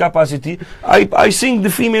capacity is capacity. I think the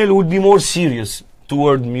female would be more serious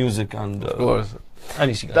toward music and... of course.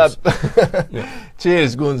 Anything else.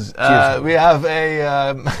 Cheers, Guns. We have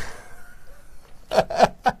a...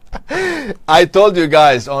 I told you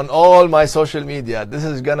guys on all my social media, this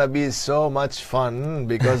is gonna be so much fun,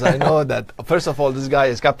 because I know that, first of all, this guy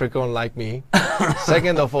is Capricorn like me.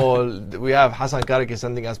 Second of all, we have Hassan Karaki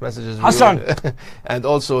sending us messages. Hassan! And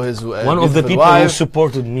also his one of the people who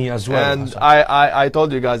supported me as well. And I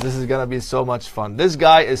told you guys, this is gonna be so much fun. This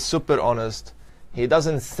guy is super honest. He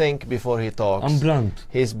doesn't think before he talks. I'm blunt.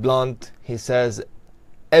 He's blunt. He says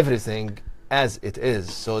everything. as it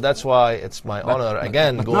is. So that's why it's my honor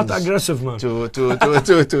again, not aggressive, man, to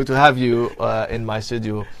have you in my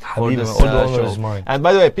studio for this show. And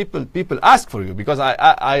by the way, people ask for you because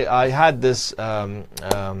I had this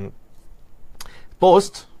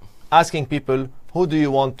post asking people, who do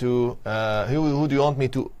you want to who do you want me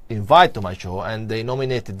to invite to my show, and they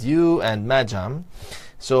nominated you and Majam.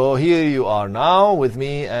 So here you are now with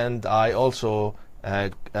me, and I also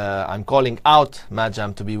I'm calling out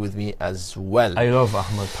Majam to be with me as well. I love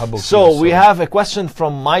Ahmed. So we have a question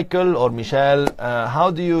from Michael or Michelle.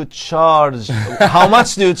 How do you charge? How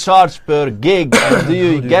much do you charge per gig? And do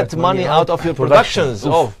you get money out of your productions?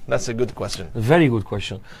 Oh, that's a good question. Very good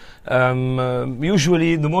question.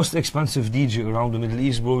 Usually, the most expensive DJ around the Middle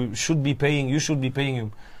East, bro, you should be paying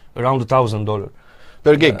him around $1,000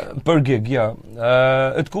 per gig. Per gig, yeah.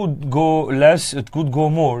 It could go less, it could go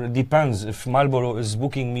more. It depends. If Marlboro is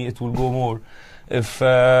booking me, it will go more. If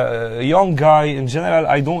a young guy, in general,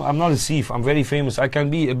 I'm not a thief. I'm very famous. I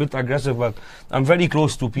can be a bit aggressive, but I'm very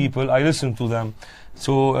close to people. I listen to them.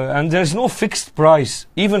 So and there's no fixed price,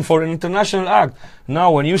 even for an international act.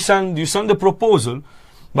 Now, when you send a proposal.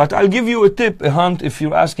 But I'll give you a tip, a hint, if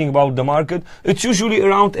you're asking about the market. It's usually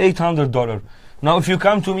around $800. Now, if you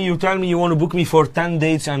come to me, you tell me you want to book me for 10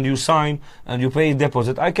 dates and you sign and you pay a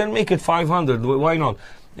deposit, I can make it 500. Why not?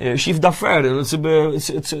 Chief d'affaires,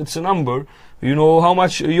 it's a number. You know how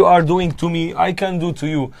much you are doing to me, I can do to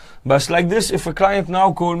you. But like this, if a client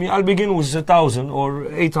now call me, I'll begin with 1,000 or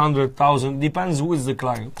 800,000. Depends who is the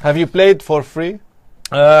client. Have you played for free?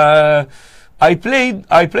 I played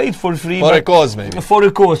for free. For a cause, maybe. For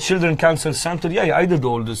a cause, Children Cancer Center. Yeah, I did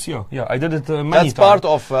all this. Yeah, I did it many times. That's part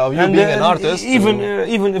of you being an artist.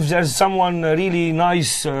 Even if there's someone really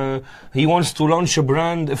nice, he wants to launch a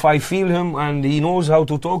brand. If I feel him and he knows how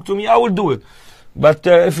to talk to me, I will do it. But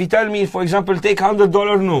if he tell me, for example, take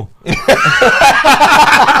 $100, no.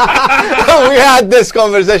 We had this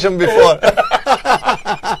conversation before.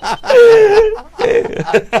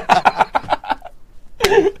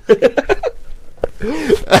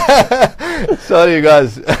 Sorry,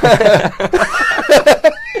 guys.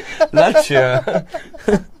 That's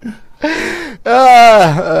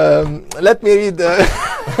let me read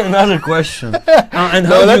another question. And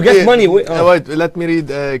how do you get money? Wait, let me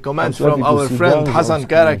read a comment from our friend Hassan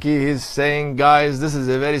Karaki. He's saying, guys, this is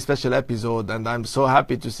a very special episode and I'm so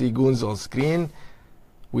happy to see Goons on screen.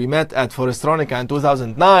 We met at Forestronica in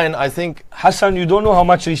 2009. I think Hassan, you don't know how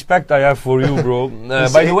much respect I have for you, bro.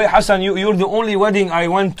 By the way, Hassan, you're the only wedding I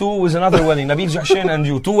went to with another wedding. Nabil Jahshin and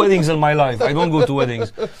you. 2 weddings in my life. I don't go to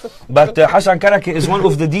weddings. But Hassan Karaki is one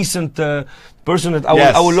of the decent person that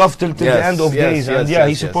I will love till the end of days. And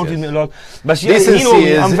he supported me a lot. But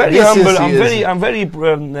yeah, I'm very humble. I'm very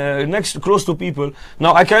close to people.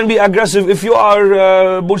 Now I can be aggressive if you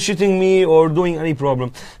are bullshitting me or doing any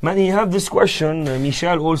problem. Man, he have this question,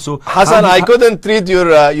 Michelle. Also, Hassan, I couldn't read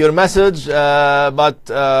your message, but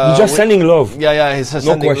he's just sending love. Yeah, he's just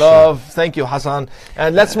sending love. Thank you, Hassan.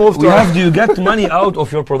 And let's move to. Do you get money out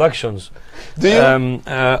of your productions? Do you?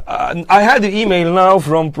 I had the email now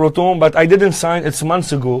from Proton, but I didn't sign. It's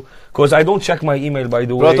months ago because I don't check my email. By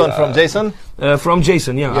the way, Proton from Jason. From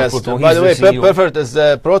Jason, yeah. Yes. By the way, Per-vurt is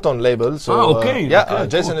the Proton label. So okay.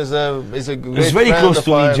 Jason is a great. He's very close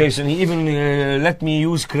to me, Jason. He even let me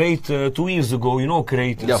use Crate 2 years ago. You know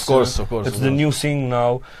Crate. Yeah, of course. It's the new thing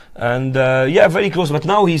now. And very close. But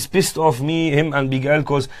now he's pissed off him and Big L,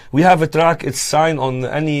 because we have a track. It's signed on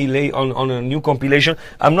any on a new compilation.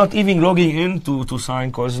 I'm not even logging in to sign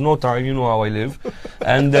because no time. You know how I live.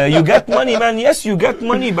 And you get money, man. Yes, you get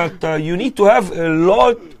money, but you need to have a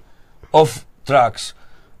lot of tracks.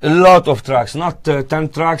 A lot of tracks, not 10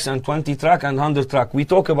 tracks and 20 track and 100 track. We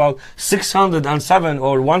talk about 607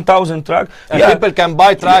 or 1,000 track. And people can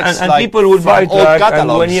buy tracks, and like people will buy tracks, and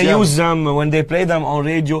when you use them, when they play them on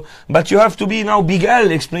radio. But you have to be, now Big L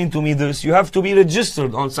explained to me this, you have to be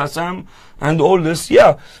registered on SASAM and all this.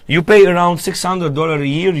 Yeah, you pay around $600 a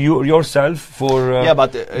year yourself for.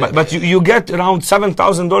 But you get around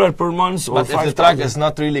 $7,000 per month. Or but if the track is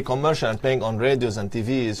not really commercial and playing on radios and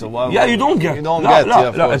TV, so why? Yeah, you don't get.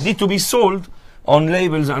 It needs to be sold on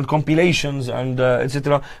labels and compilations and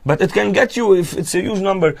etc. But it can get you, if it's a huge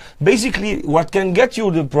number. Basically, what can get you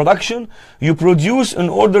the production, you produce in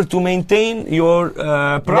order to maintain your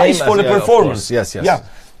price for the performance. Yes. Yeah.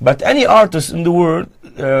 But any artist in the world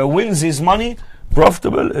wins his money,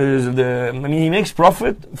 profitable. He makes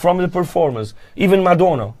profit from the performance. Even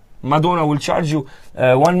Madonna. Madonna will charge you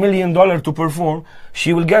 $1 million to perform,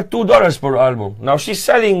 she will get $2 per album. Now she's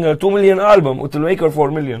selling 2 million album, it will make her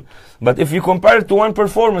 4 million. But if you compare it to one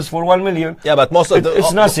performance for 1 million, yeah, but most of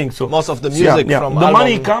it's nothing. So most of the music from the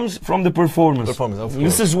money comes from the performance.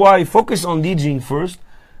 This is why focus on DJing first,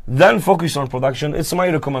 then focus on production. It's my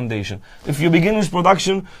recommendation. If you begin with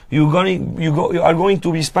production, you are going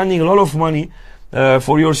to be spending a lot of money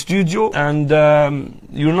for your studio, and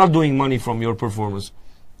you're not doing money from your performance.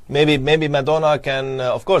 Maybe Madonna can,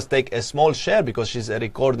 of course, take a small share because she's a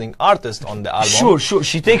recording artist on the album. Sure.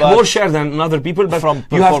 She takes more share than other people, but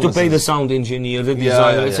you have to pay the sound engineer, the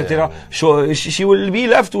designer, etc. So she will be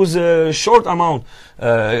left with a short amount.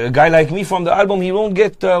 A guy like me from the album, he won't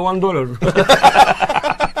get $1.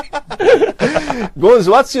 Goes,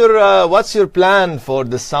 what's your plan for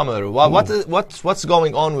the summer? What's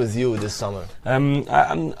going on with you this summer?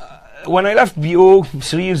 When I left BO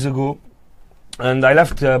 3 years ago, and I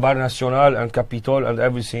left Bar Nacional and Capitol and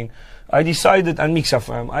everything, I decided, and Mix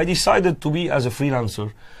FM, I decided to be as a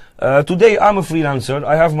freelancer. Today I'm a freelancer.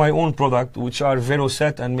 I have my own product, which are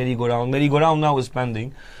Veloset and Merry-Go-Round. Merry-Go-Round now is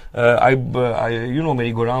pending. You know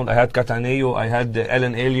Merry-Go-Round. I had Cataneo, I had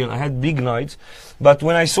Ellen Alien, I had big nights. But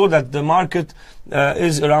when I saw that the market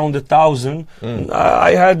is around 1,000,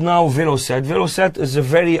 I had now Veloset. Veloset is a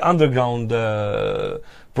very underground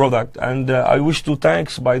product, and I wish to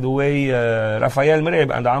thanks, by the way, Rafael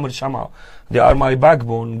Mereb and Amr Shama. They are my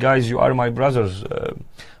backbone. Guys, you are my brothers.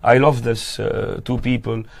 I love this two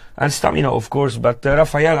people. And Stamina, of course, but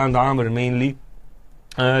Rafael and Amr mainly.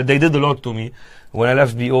 They did a lot to me. When I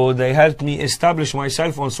left BO, they helped me establish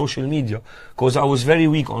myself on social media, because I was very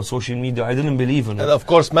weak on social media. I didn't believe in it. And of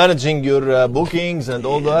course, managing your bookings and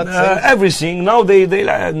all that. Everything. Now they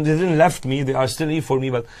didn't left me. They are still here for me,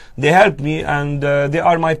 but they helped me, and they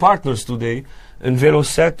are my partners today in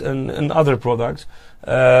Veloset and in other products.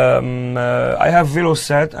 I have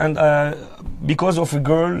Veloset, and because of a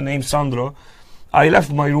girl named Sandra, I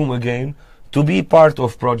left my room again to be part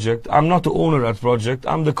of project. I'm not the owner at project.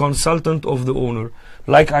 I'm the consultant of the owner,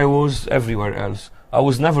 like I was everywhere else. I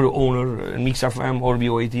was never the owner in Mix FM or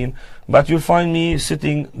BO18, but you'll find me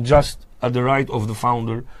sitting just at the right of the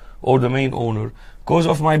founder or the main owner. Because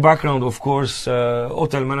of my background, of course,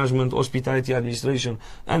 hotel management, hospitality administration,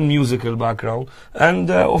 and musical background,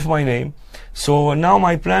 and of my name. So now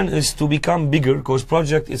my plan is to become bigger, because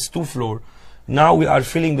project is 2 floors. Now we are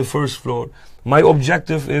filling the 1st floor. My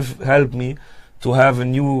objective is help me to have a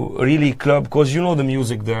new really club, because you know the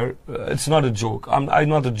music there. It's not a joke. I'm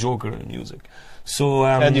not a joker in music. So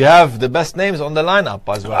and you have the best names on the lineup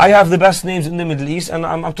as well. I have the best names in the Middle East, and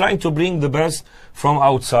I'm trying to bring the best from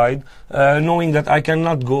outside, knowing that I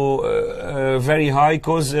cannot go very high,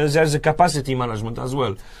 because there's a capacity management as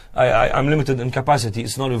well. I'm limited in capacity.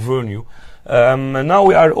 It's not a venue. Now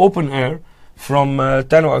we are open air from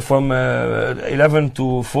 11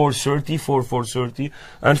 to 4:30, 4:30,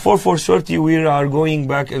 and 4:30 we are going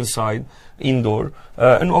back inside, indoor.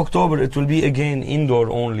 In October it will be again indoor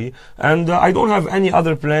only, and I don't have any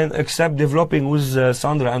other plan except developing with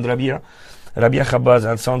Sandra and Rabia Khabbaz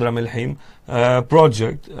and Sandra Milhim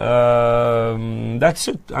project. That's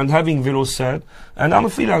it. And having Veloset, and I'm a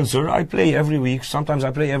freelancer. I play every week. Sometimes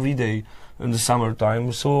I play every day in the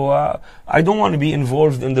summertime. So I don't want to be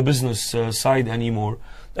involved in the business side anymore,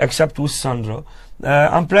 except with Sandra.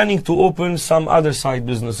 I'm planning to open some other side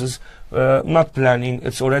businesses. Not planning,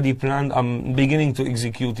 it's already planned. I'm beginning to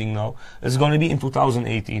executing now. It's going to be in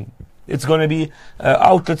 2018. It's going to be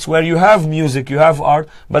outlets where you have music, you have art,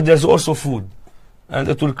 but there's also food. And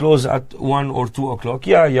it will close at 1 or 2 o'clock.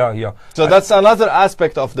 Yeah. So that's another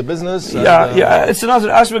aspect of the business. Yeah, it's another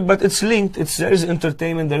aspect, but it's linked. There is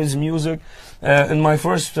entertainment, there is music. In my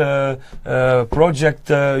first project,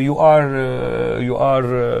 you are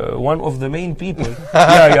one of the main people.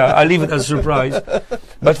 yeah, I'll leave it as a surprise.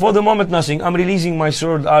 But for the moment, nothing. I'm releasing my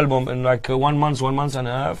 3rd album in like 1 month and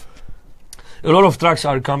a half. A lot of tracks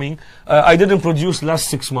are coming. I didn't produce last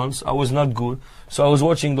 6 months. I was not good. So I was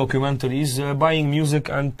watching documentaries, buying music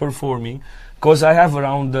and performing. Because I have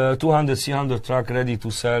around 200, 300 tracks ready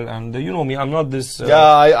to sell. And you know me, I'm not this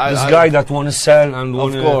guy that want to sell. And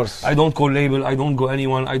of course. I don't go label, I don't go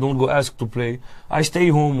anyone, I don't go ask to play. I stay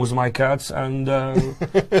home with my cats and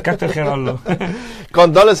katter khair Allah.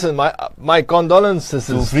 Condolences, my condolences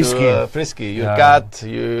to Frisky. Your cat,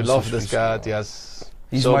 you love this cat, yes.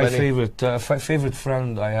 He's my favorite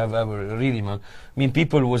friend I have ever, really, man. I mean,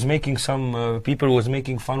 people was making fun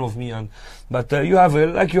of me, but you have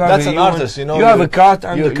That's an artist, you know. You have a cat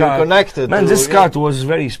and the cat. You're connected. Man, this cat was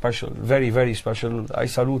very special, very special. I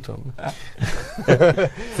salute him.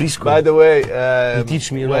 By the way, he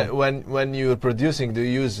teach me a lot. When you're producing, do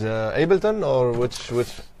you use Ableton or which?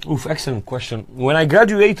 Oof, excellent question. When I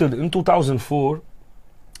graduated in 2004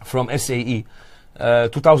 from SAE.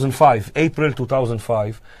 2005, April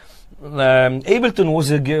 2005. Ableton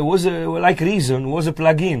was a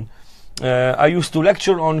plugin. I used to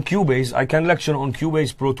lecture on Cubase. I can lecture on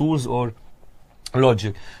Cubase, Pro Tools, or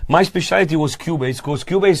Logic. My specialty was Cubase, because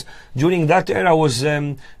Cubase during that era was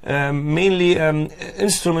mainly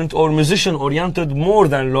instrument or musician oriented more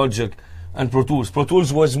than Logic and Pro Tools. Pro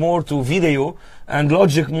Tools was more to video and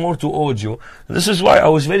Logic more to audio. This is why I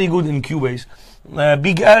was very good in Cubase.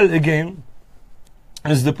 Big L again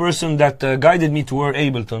is the person that guided me toward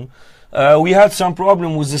Ableton. We had some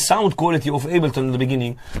problem with the sound quality of Ableton in the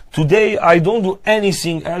beginning. Today, I don't do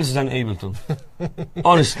anything else than Ableton.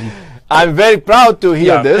 Honestly. I'm very proud to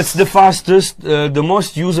hear this. It's the fastest, the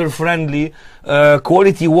most user-friendly.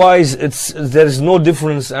 Quality-wise, there is no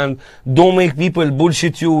difference, and don't make people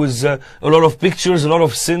bullshit you with a lot of pictures, a lot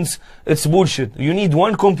of synths. It's bullshit. You need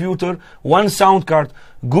one computer, one sound card,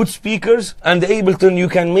 good speakers, and Ableton, you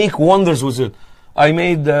can make wonders with it. I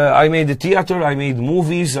made the theater. I made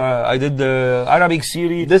movies. I did the Arabic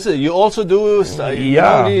series. You also do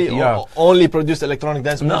only produce electronic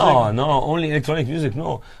dance music? No, only electronic music.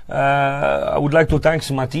 No, I would like to thank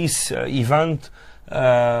Matisse, Event,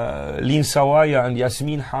 Lin Sawaya, and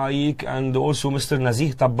Yasmin Haik, and also Mr.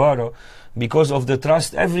 Nazih Tabbara, because of the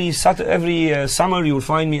trust. Every summer you'll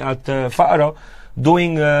find me at Fa'ra,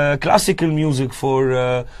 doing classical music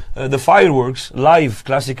for the fireworks, live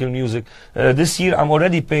classical music. This year I'm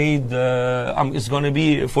already paid. It's going to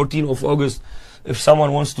be 14th of August if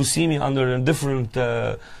someone wants to see me under a different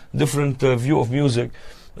view of music.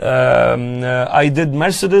 I did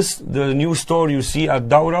Mercedes, the new store you see at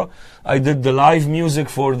Daura. I did the live music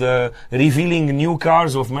for the revealing new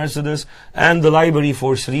cars of Mercedes, and the library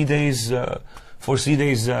for 3 days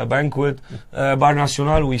banquet. Bar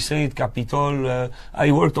National, we say it, Capitol.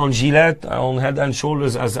 I worked on Gillette, on Head and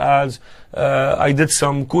Shoulders as ads. I did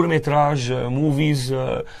some court-metrage movies.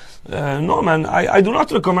 No, man, I do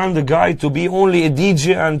not recommend the guy to be only a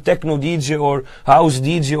DJ and techno DJ or house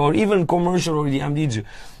DJ or even commercial or EDM DJ.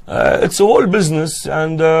 It's a whole business,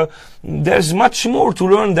 and there's much more to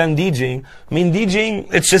learn than DJing. I mean, DJing,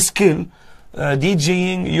 it's a skill.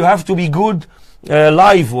 DJing, you have to be good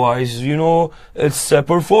live-wise, you know, it's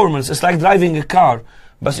performance. It's like driving a car.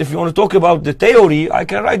 But if you want to talk about the theory, I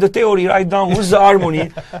can write the theory right down with the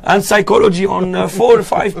harmony and psychology on 4 or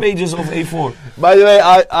 5 pages of A4. By the way,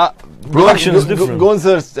 production is different.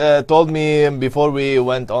 Gunther told me before we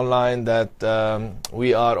went online that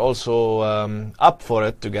we are also up for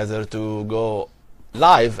it together to go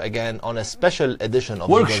live again on a special edition of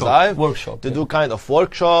G.GOES Live. Workshop. Do kind of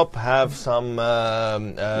workshop, have some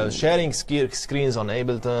sharing screens on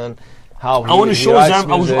Ableton. I want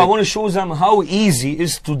to show them how easy it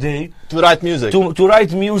is today to write music. To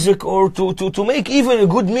write music, or to make even a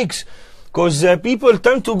good mix. Because people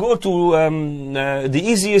tend to go to the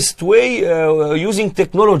easiest way using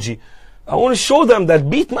technology. I want to show them that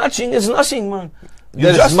beat matching is nothing, man.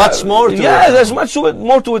 There's much more to it. Yeah, there's much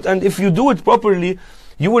more to it, and if you do it properly,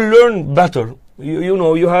 you will learn better. You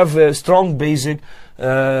know, you have a strong basic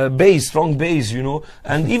strong bass, you know,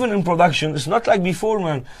 and even in production, it's not like before,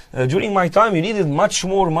 man. During my time, you needed much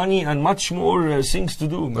more money and much more things to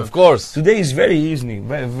do. Of course. Today is very easy,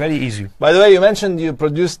 very easy. By the way, you mentioned you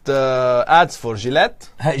produced ads for Gillette.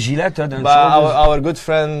 Gillette, and but our good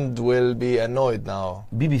friend will be annoyed now.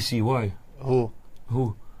 BBC, why? Who?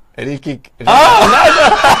 Eli Kick. Send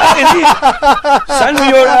me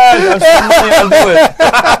your ad, I'll send money, I'll do it.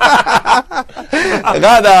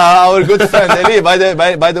 Gada, our good friend Eli.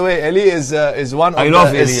 By the way, Eli is one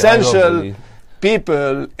of the essential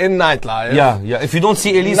people in Nightlife. Yeah. If you don't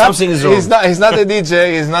see Eli, something is wrong. He's not a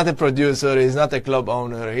DJ. He's not a producer. He's not a club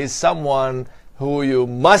owner. He's someone who you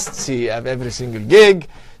must see at every single gig.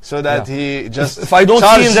 So that he just, if I don't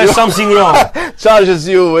see him, there's something wrong. Charges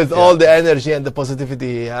you with all the energy and the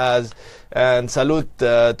positivity he has. And salute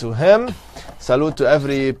to him. Salute to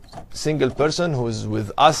every single person who's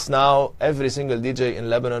with us now. Every single DJ in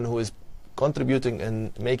Lebanon who is contributing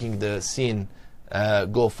and making the scene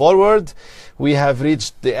go forward. We have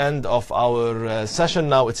reached the end of our session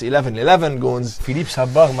now. It's 11:11, Goons. Philippe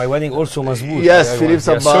Sabbah, my wedding also must move. Yes, Philippe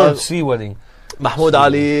Sabbah. Third wedding. Mahmoud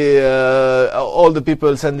Ali, all the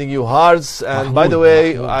people sending you hearts. And by the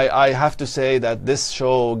way, I have to say that this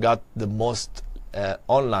show got the most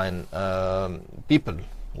online people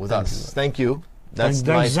with us. Thank you. That's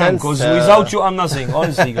my 10th, because without you I'm nothing,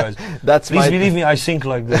 honestly, guys. Please believe me, I think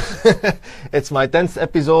like this. It's my 10th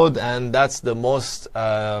episode, and that's the most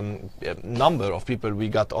number of people we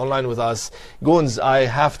got online with us. Goons, I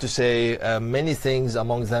have to say many things.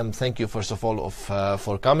 Among them, thank you first of all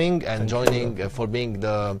for coming and joining, for being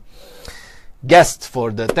the guest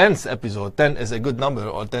for the 10th episode. 10 is a good number,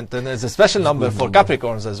 or 10 is a special number for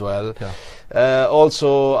Capricorns as well.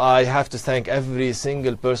 Also, I have to thank every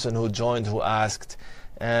single person who joined, who asked,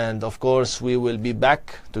 and of course we will be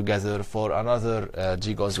back together for another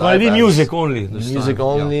G.GOES Live. Maybe music only. Music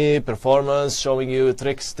only, performance, showing you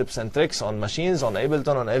tricks, tips and tricks on machines, on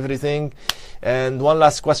Ableton, on everything. And one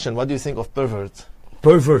last question, what do you think of Per-vurt?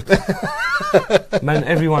 Per-vurt. Man,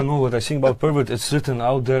 everyone knows what I think about Per-vurt. It's written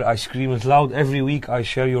out there. I scream it loud. Every week I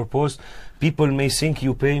share your post. People may think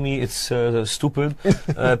you pay me. It's stupid.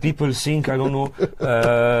 People think, I don't know.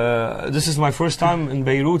 This is my first time in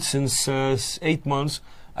Beirut since 8 months.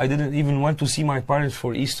 I didn't even want to see my parents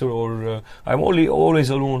for Easter, or I'm always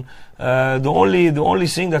alone. The only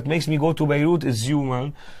thing that makes me go to Beirut is you,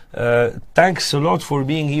 man. Thanks a lot for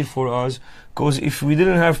being here for us. Because if we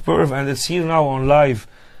didn't have Perv and it's here now on live,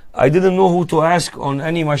 I didn't know who to ask on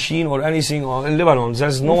any machine or anything in Lebanon.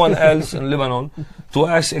 There's no one else in Lebanon to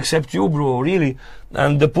ask except you, bro, really.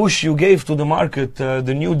 And the push you gave to the market,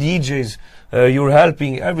 the new DJs, you're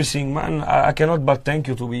helping, everything, man. I cannot but thank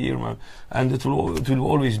you to be here, man. And it will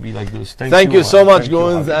always be like this. Thank you so much,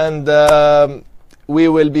 Goons. And we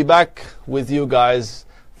will be back with you guys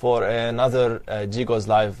for another G.GOES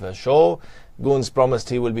Live show. Goons promised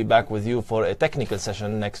he will be back with you for a technical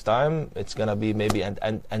session next time. It's gonna be maybe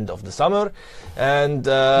end of the summer, and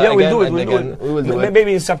yeah, we'll do it.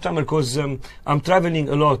 Maybe in September, because I'm traveling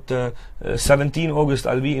a lot. 17 August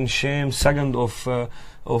I'll be in Shem. 2nd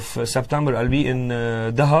of September I'll be in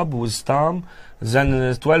Dahab with Tam.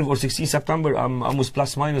 Then 12 or 16 September I'm with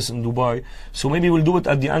Plus Minus in Dubai. So maybe we'll do it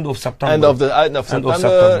at the end of September. End of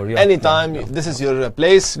September. Yeah. Anytime. Yeah. This is your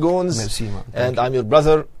place, Goons. Merci, man. And I'm your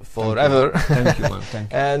brother forever. Thank you, man.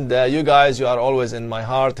 Thank you. And you guys, you are always in my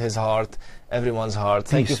heart, his heart, everyone's heart.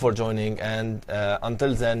 Thank you for joining. And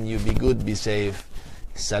until then, you be good, be safe.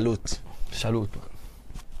 Salute. Salute.